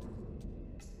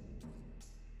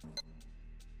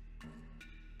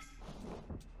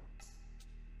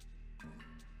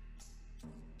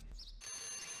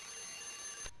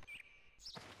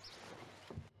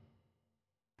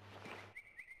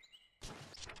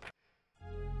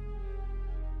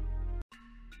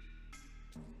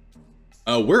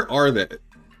 Where are they?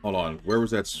 Hold on. Where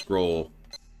was that scroll?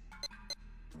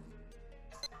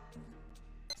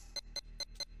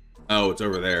 Oh, it's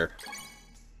over there.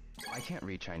 I can't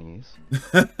read Chinese.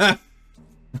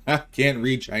 I can't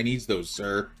read Chinese, though,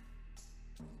 sir.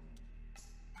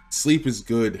 Sleep is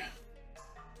good.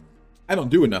 I don't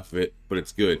do enough of it, but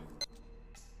it's good.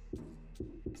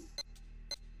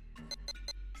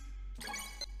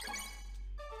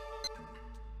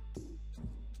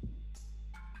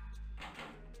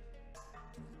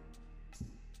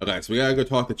 Okay, so we gotta go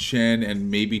talk to Chen and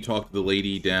maybe talk to the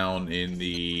lady down in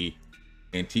the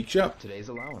antique shop. Today's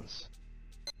allowance.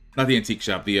 Not the antique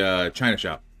shop, the China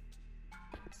shop.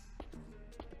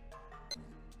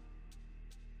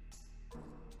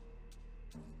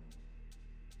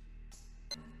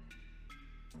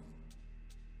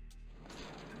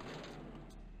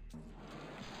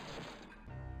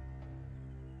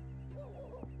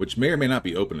 Which may or may not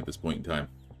be open at this point in time.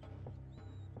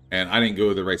 And I didn't go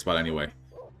to the right spot anyway.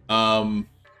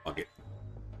 Fuck it.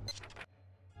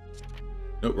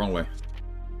 Nope, wrong way.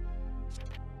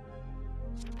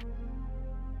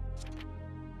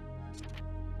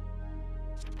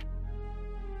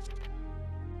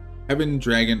 Heaven,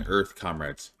 Dragon, Earth,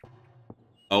 Comrades.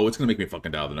 Oh, it's gonna make me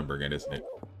fucking dial the number again, isn't it?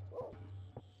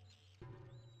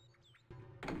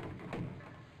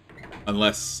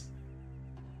 Unless...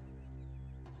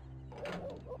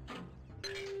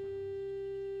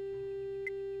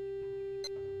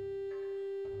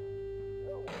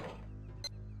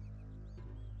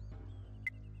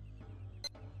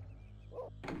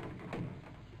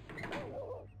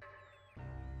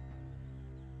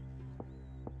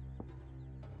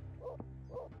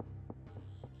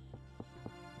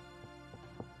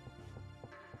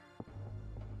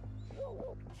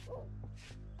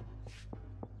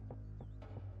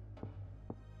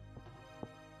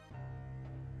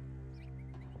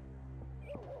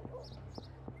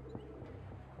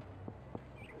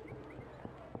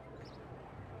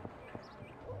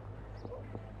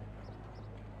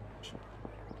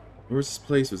 Where's this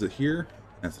place? Was it here?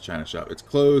 That's the China shop. It's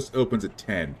closed. Opens at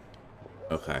 10.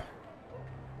 Okay.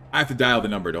 I have to dial the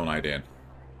number, don't I, Dan?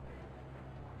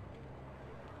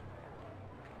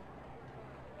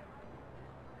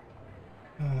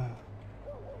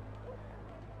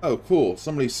 Oh, cool.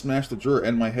 Somebody smashed the drawer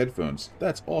and my headphones.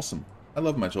 That's awesome. I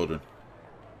love my children.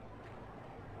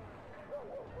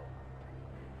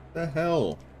 The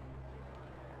hell?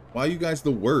 Why are you guys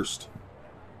the worst?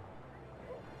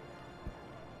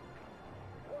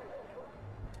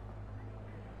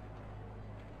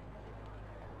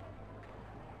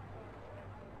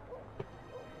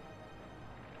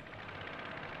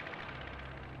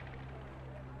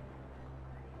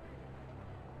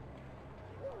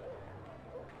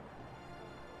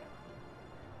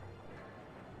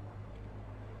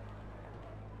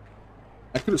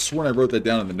 I could have sworn I wrote that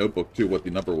down in the notebook, too, what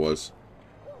the number was.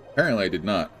 Apparently I did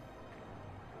not.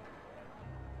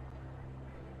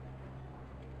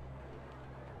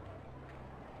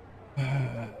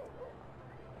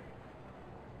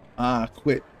 I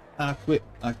quit. I quit.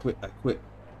 I quit. I quit.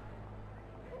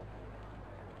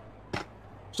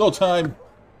 Soul time.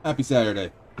 Happy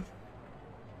Saturday.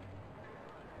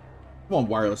 Come on,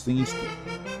 wireless thingies.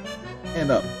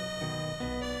 Stand up.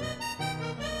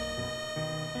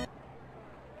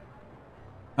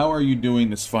 How are you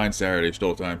doing this fine Saturday,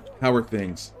 Stoltime? How are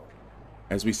things?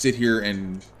 As we sit here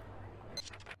and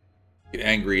get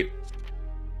angry at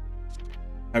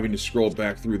having to scroll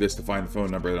back through this to find the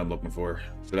phone number that I'm looking for,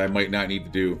 that I might not need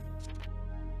to do.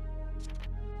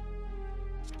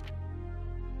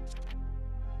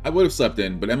 I would have slept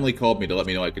in, but Emily called me to let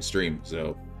me know I could stream,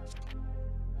 so...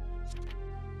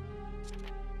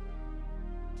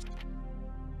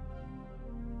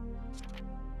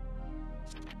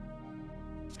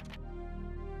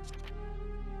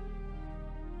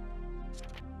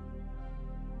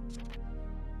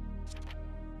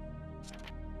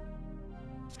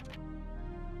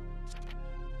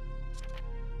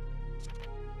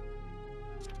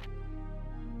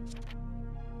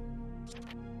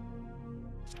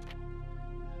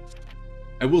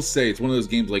 I will say it's one of those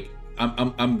games like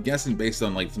I'm guessing based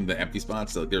on like some of the empty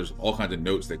spots, so there's all kinds of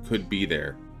notes that could be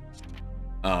there.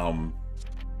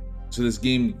 So this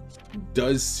game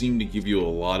does seem to give you a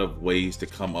lot of ways to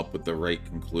come up with the right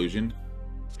conclusion.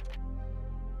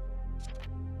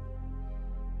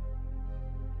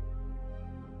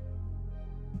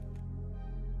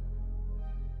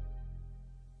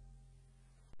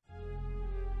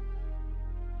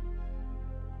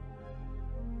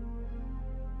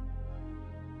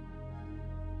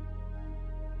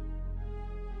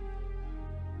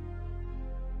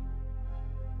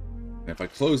 And if I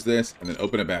close this and then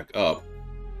open it back up,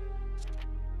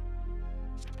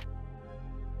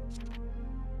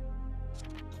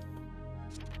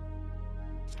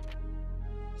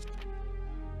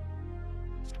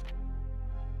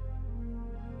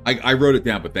 I wrote it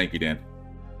down, but thank you, Dan.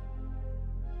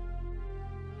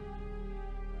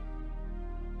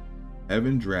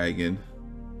 Heaven, Dragon,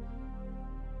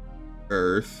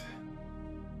 Earth,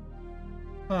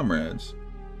 Comrades.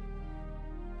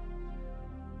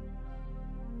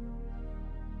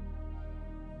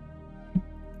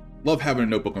 Love having a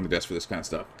notebook on the desk for this kind of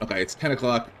stuff. Okay, it's 10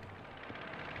 o'clock.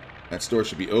 That store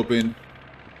should be open.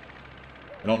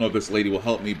 I don't know if this lady will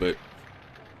help me, but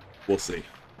we'll see.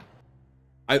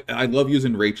 I love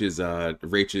using Rach's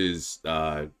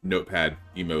notepad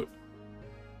emote.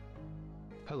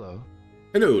 Hello.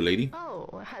 Hello, lady. Oh,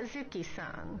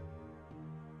 Hazuki-san.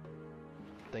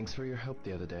 Thanks for your help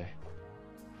the other day.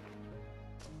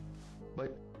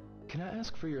 But can I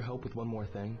ask for your help with one more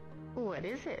thing? What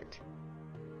is it?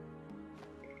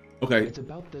 Okay. It's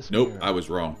about this Nope, mirror. I was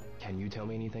wrong. Can you tell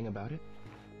me anything about it?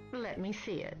 Let me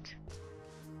see it.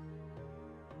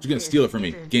 She's gonna steal it from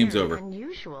me. This is a Game's very over.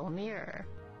 Unusual mirror.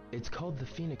 It's called the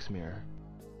Phoenix Mirror.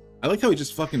 I like how he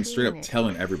just fucking straight up Phoenix.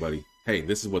 telling everybody, hey,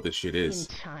 this is what this shit In is.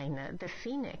 China, the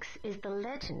phoenix is the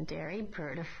legendary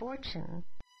bird of fortune.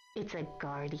 It's a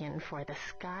guardian for the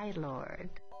Sky Lord.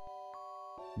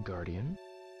 Guardian?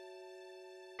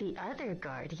 The other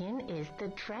guardian is the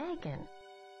dragon.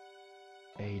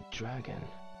 A dragon.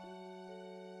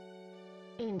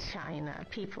 In China,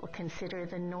 people consider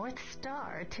the North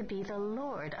Star to be the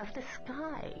lord of the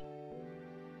sky.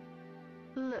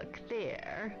 Look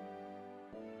there.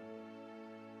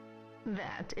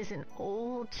 That is an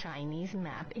old Chinese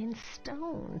map in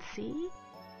stone, see?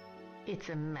 It's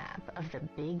a map of the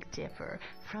Big Dipper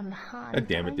from the Han God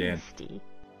damn it, Dan. Dynasty.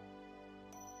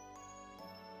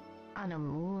 On a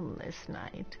moonless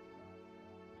night,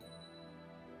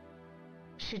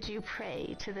 should you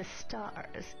pray to the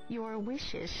stars, your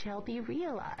wishes shall be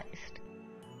realized.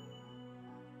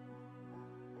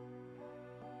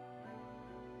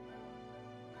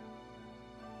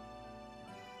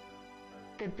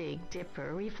 The Big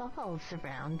Dipper revolves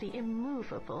around the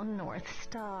immovable North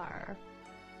Star.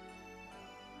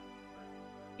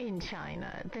 In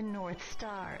China, the North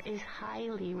Star is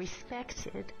highly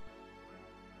respected.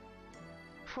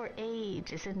 For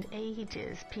ages and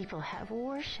ages, people have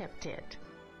worshipped it.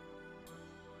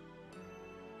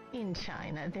 In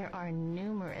China, there are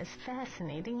numerous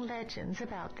fascinating legends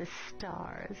about the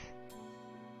stars.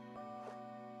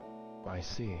 I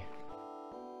see.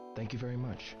 Thank you very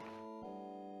much.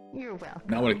 You're welcome.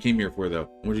 Not what I came here for, though.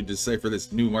 I want you to decipher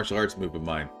this new martial arts move of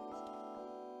mine.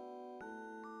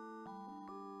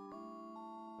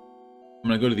 I'm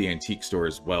gonna go to the antique store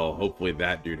as well. Hopefully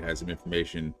that dude has some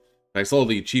information. I saw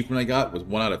the achievement I got was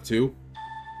 1 out of 2.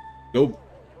 Go.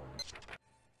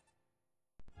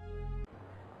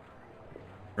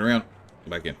 Turn around.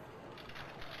 Go back in.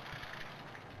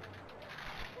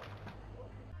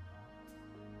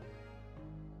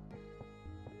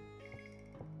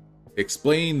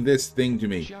 Explain this thing to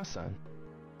me. Xia-san,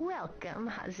 Welcome,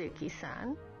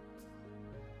 Hazuki-san.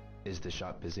 is the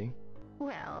shop busy?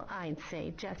 Well, I'd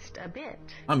say just a bit.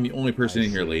 I'm the only person I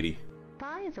in here, see. lady.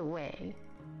 By the way,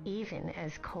 even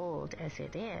as cold as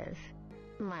it is,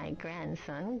 my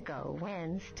grandson Go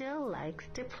Wen still likes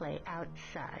to play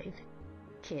outside.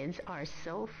 Kids are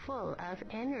so full of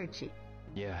energy.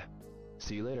 Yeah.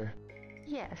 See you later.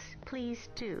 Yes, please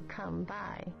do come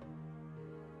by.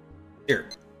 Here.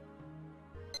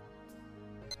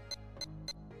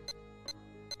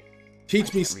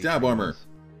 Teach me stab armor.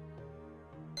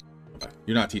 Okay,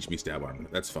 you're not teaching me stab armor.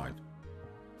 That's fine.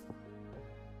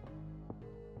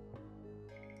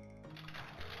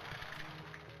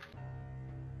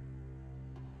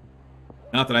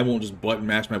 Not that I won't just button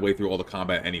mash my way through all the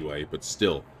combat anyway, but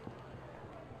still.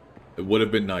 It would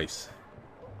have been nice.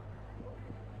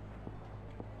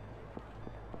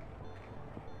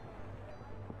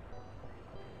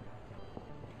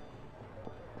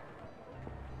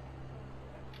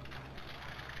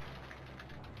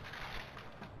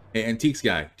 Hey, Antiques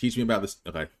guy, teach me about this.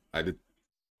 Okay, I'm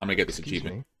gonna get this Excuse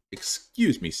achievement. me?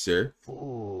 Excuse me, sir.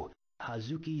 Oh,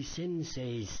 Hazuki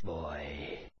Sensei's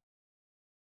boy.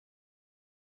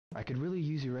 I could really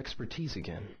use your expertise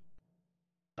again.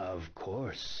 Of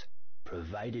course,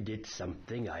 provided it's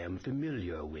something I am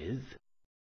familiar with.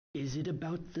 Is it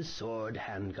about the sword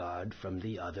handguard from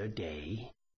the other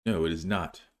day? No, it is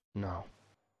not. No.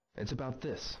 It's about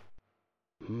this.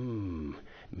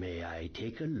 May I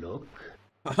take a look?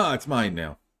 Haha, it's mine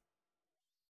now.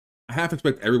 I half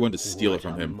expect everyone to steal it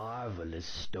from What a him. marvelous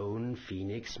stone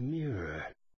phoenix mirror.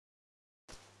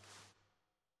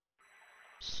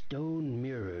 Stone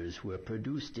mirrors were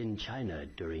produced in China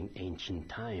during ancient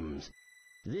times.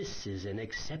 This is an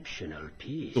exceptional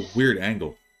piece. It's a weird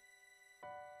angle.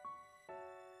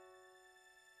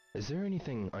 Is there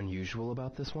anything unusual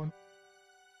about this one?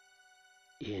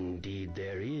 Indeed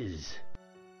there is.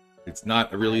 It's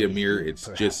not really a I mirror, think it's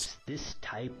perhaps just... this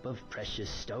type of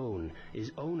precious stone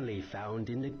is only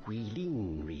found in the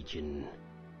Guilin region.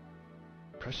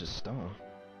 Precious stone?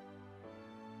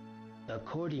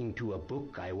 According to a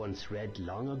book I once read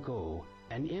long ago,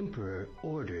 an emperor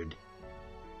ordered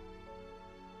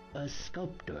a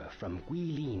sculptor from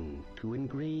Guilin to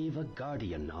engrave a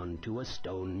guardian onto a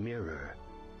stone mirror.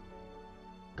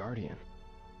 Guardian?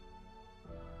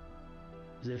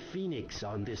 The phoenix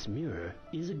on this mirror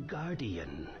is a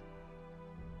guardian.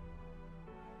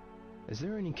 Is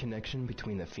there any connection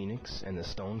between the phoenix and the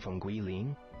stone from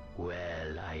Guilin?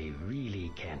 Well, I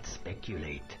really can't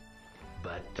speculate,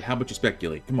 but How about you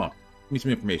speculate? Come on, give me some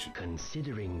information.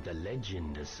 considering the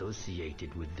legend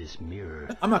associated with this mirror,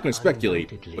 I'm not going to speculate,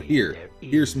 but undoubtedly there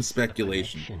here's some is a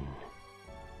speculation. connection.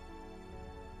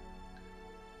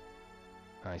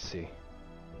 I see.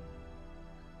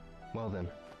 Well then,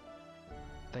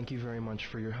 thank you very much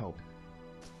for your help.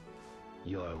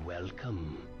 You're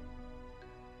welcome.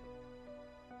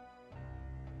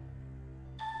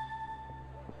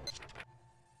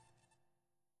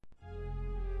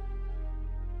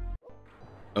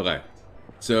 Okay,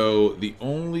 so the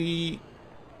only...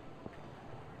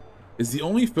 Is the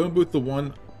only phone booth the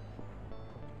one...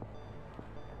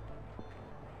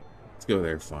 Let's go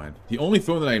there, fine. The only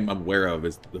phone that I'm aware of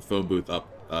is the phone booth up,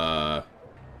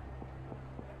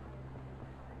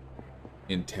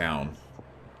 in town.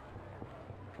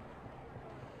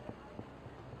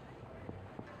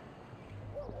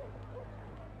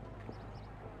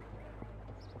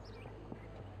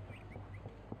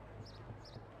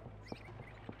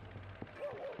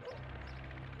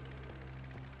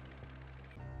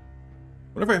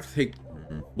 Whenever I have to take...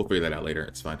 We'll figure that out later,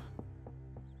 it's fine.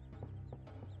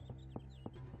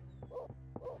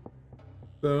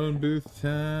 Phone booth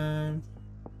time.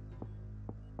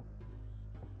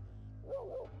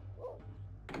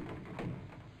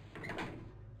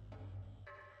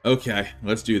 Okay,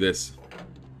 let's do this.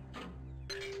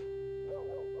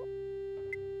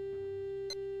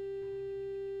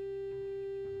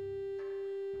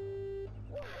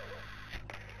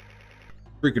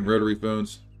 Freaking rotary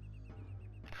phones.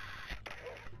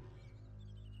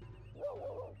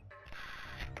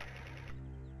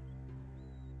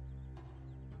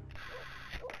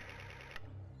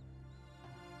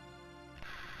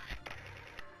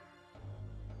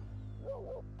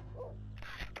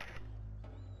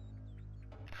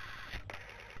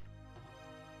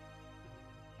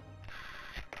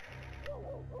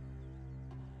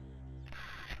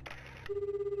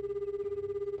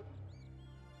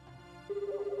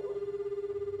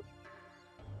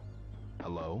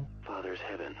 Hello? Father's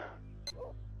heaven.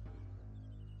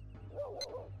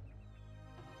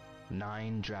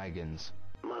 9 dragons.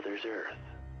 Mother's earth.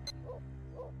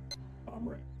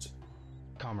 Comrades.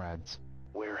 Comrades.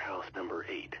 Warehouse number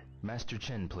 8. Master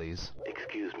Chen, please.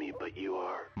 Excuse me, but you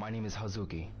are... My name is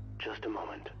Hazuki. Just a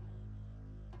moment.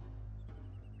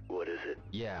 What is it?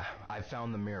 Yeah, I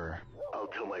found the mirror. I'll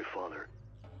tell my father.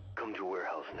 Come to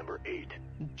warehouse number 8.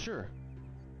 Sure.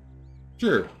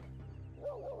 Sure.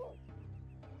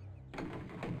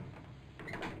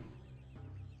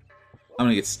 I'm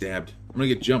gonna get stabbed. I'm gonna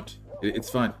get jumped. It's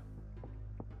fine.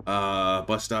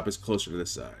 Bus stop is closer to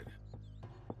this side.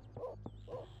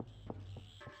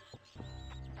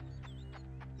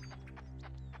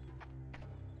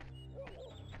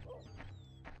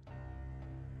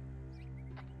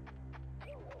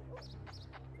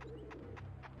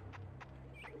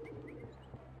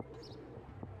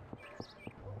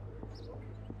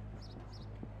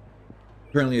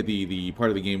 Apparently at the part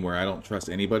of the game where I don't trust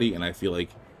anybody, and I feel like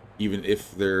even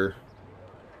if they're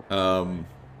quote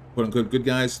unquote good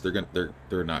guys, they're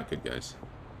not good guys.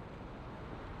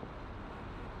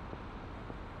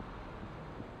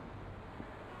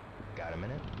 Got a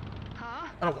minute? Huh?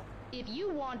 I don't If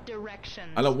you want directions,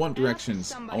 want ask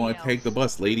directions. I somebody want to take the else.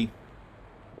 bus, lady.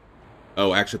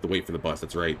 Oh, I actually have to wait for the bus.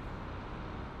 That's right.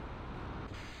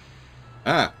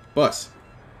 Ah, bus.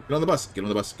 Get on the bus. Get on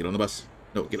the bus. Get on the bus.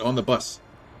 No, get on the bus.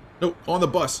 No, on the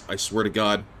bus. I swear to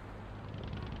God.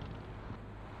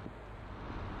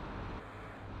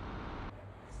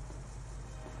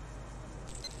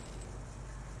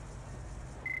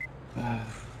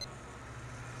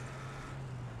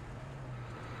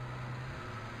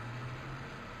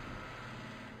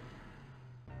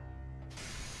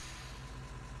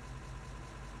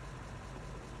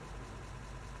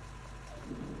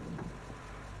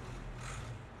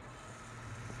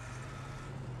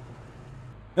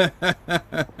 If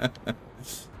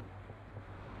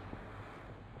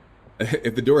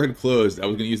the door had closed, I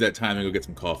was going to use that time and go get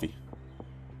some coffee.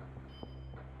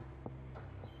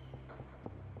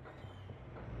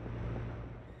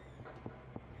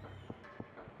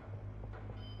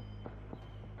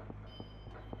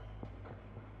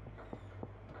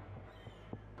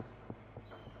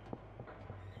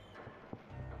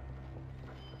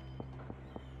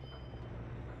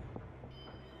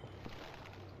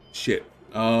 Shit.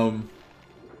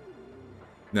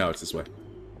 No, it's this way.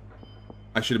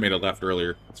 I should have made a left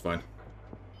earlier. It's fine.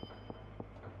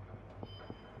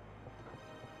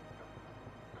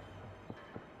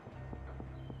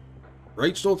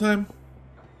 Right, stall time?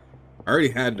 I already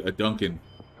had a Dunkin',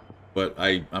 but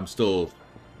I'm still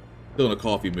in a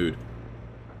coffee mood.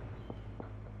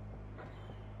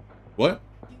 What?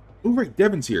 Oh, right,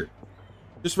 Devin's here.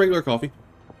 Just regular coffee.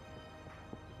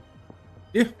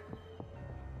 Yeah.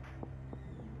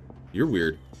 You're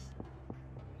weird.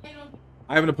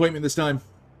 I have an appointment this time.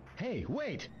 Hey,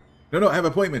 wait! No, I have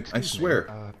an appointment. I Excuse swear.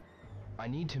 me, I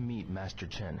need to meet Master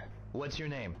Chen. What's your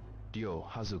name? Ryo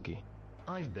Hazuki.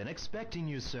 I've been expecting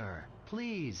you, sir.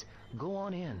 Please, go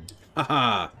on in.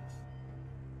 Haha.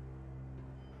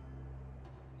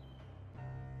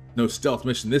 No stealth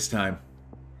mission this time.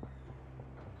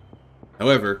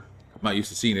 However, I'm not used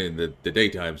to seeing it in the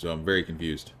daytime, so I'm very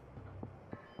confused.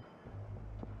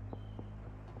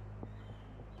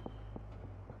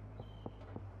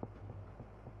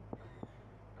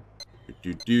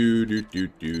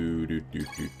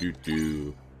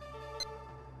 Do.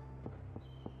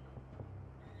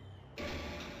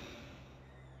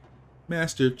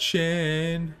 Master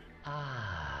Chen.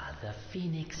 Ah, the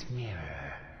Phoenix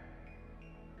Mirror.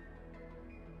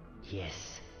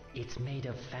 Yes, it's made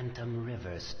of Phantom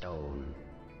River stone.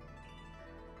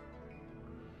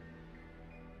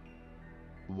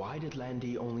 Why did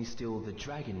Landy only steal the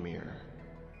dragon mirror?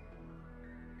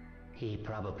 He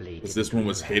probably Was this one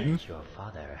was hidden? Your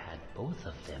father had both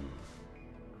of them.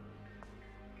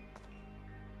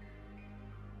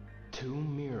 2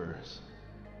 mirrors.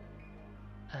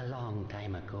 A long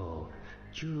time ago,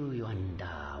 Zhu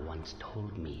Yuanda once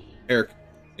told me. Eric,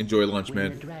 enjoy lunch, when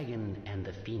man. the dragon and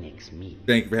the phoenix meet,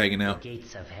 Thank you for hanging out. the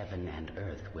gates of heaven and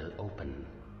earth will open,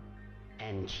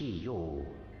 and Qi Yu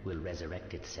will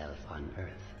resurrect itself on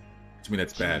earth. I mean,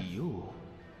 that's bad. Yu.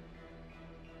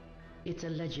 It's a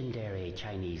legendary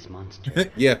Chinese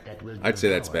monster Yeah, that will I'd say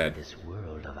that's devour bad. this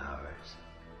world of ours.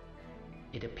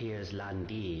 It appears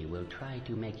Landi will try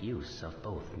to make use of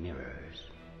both mirrors.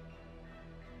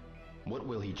 What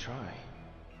will he try?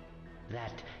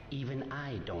 That even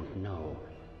I don't know,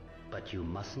 but you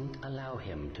mustn't allow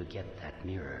him to get that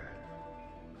mirror.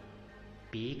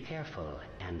 Be careful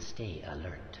and stay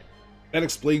alert. That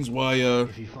explains why,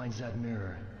 If he finds that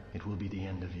mirror, it will be the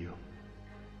end of you.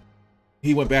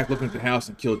 he went back looking at the house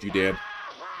and killed you, Dad.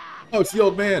 Oh, it's the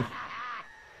old man.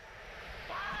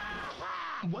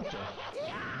 What the?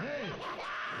 Hey!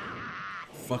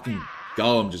 Fucking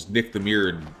Gollum just nicked the mirror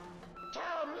and... 2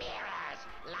 mirrors.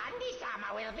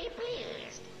 Landi-sama will be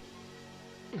pleased.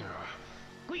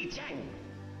 Gui-Cheng!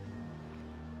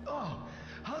 Oh!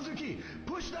 Hazuki!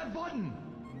 Push that button!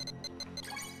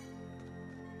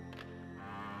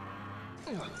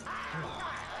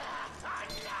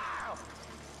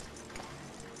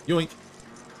 Yoink.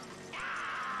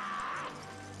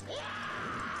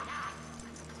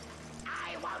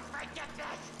 I won't forget this.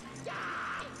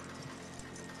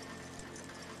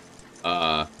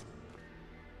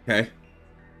 Okay.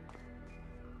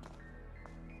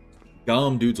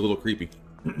 Gollum dude's a little creepy.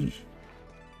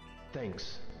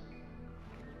 Thanks.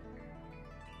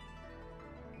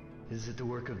 Is it the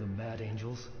work of the Mad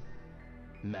Angels?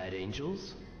 Mad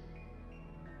Angels?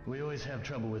 We always have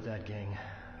trouble with that gang.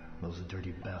 Those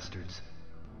dirty bastards.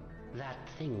 That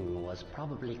thing was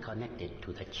probably connected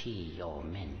to the Qi Yu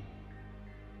men.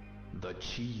 The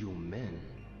Chiyu men?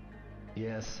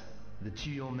 Yes, the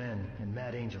Chiyu men and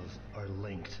Mad Angels are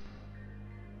linked.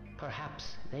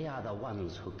 Perhaps they are the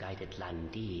ones who guided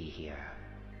Landi here.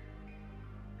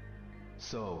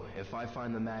 So, if I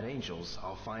find the Mad Angels,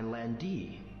 I'll find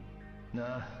Landi.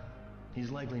 Nah,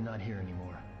 he's likely not here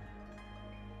anymore.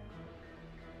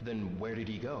 Then where did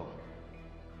he go?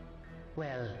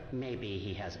 Well, maybe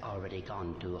he has already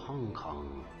gone to Hong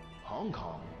Kong. Hong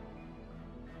Kong?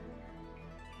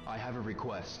 I have a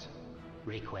request.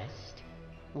 Request?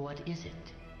 What is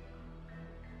it?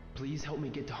 Please help me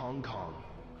get to Hong Kong.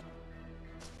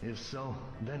 If so,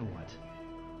 then what?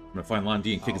 I'm gonna find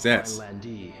Landi and kick his I'll ass. find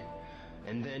Landi.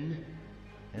 And then...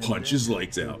 Punch his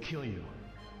lights he'll out. kill you.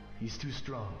 He's too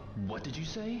strong. What did you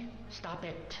say? Stop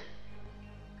it!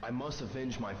 I must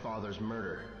avenge my father's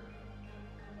murder.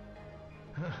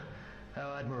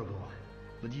 How admirable.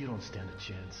 But you don't stand a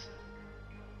chance.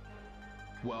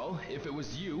 Well, if it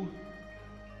was you,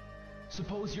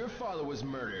 suppose your father was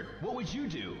murdered, what would you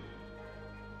do?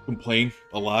 Complain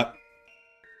a lot.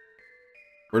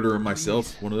 Murder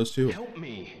myself, one of those two. Help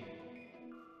me.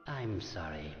 I'm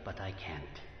sorry, but I can't.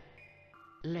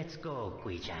 Let's go,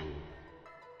 Guijang.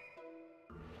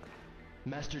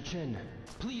 Master Chen,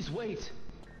 please wait.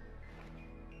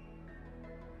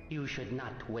 You should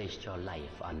not waste your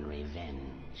life on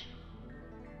revenge.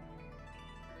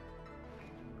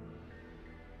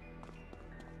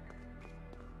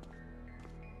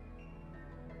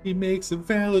 He makes a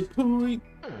valid point.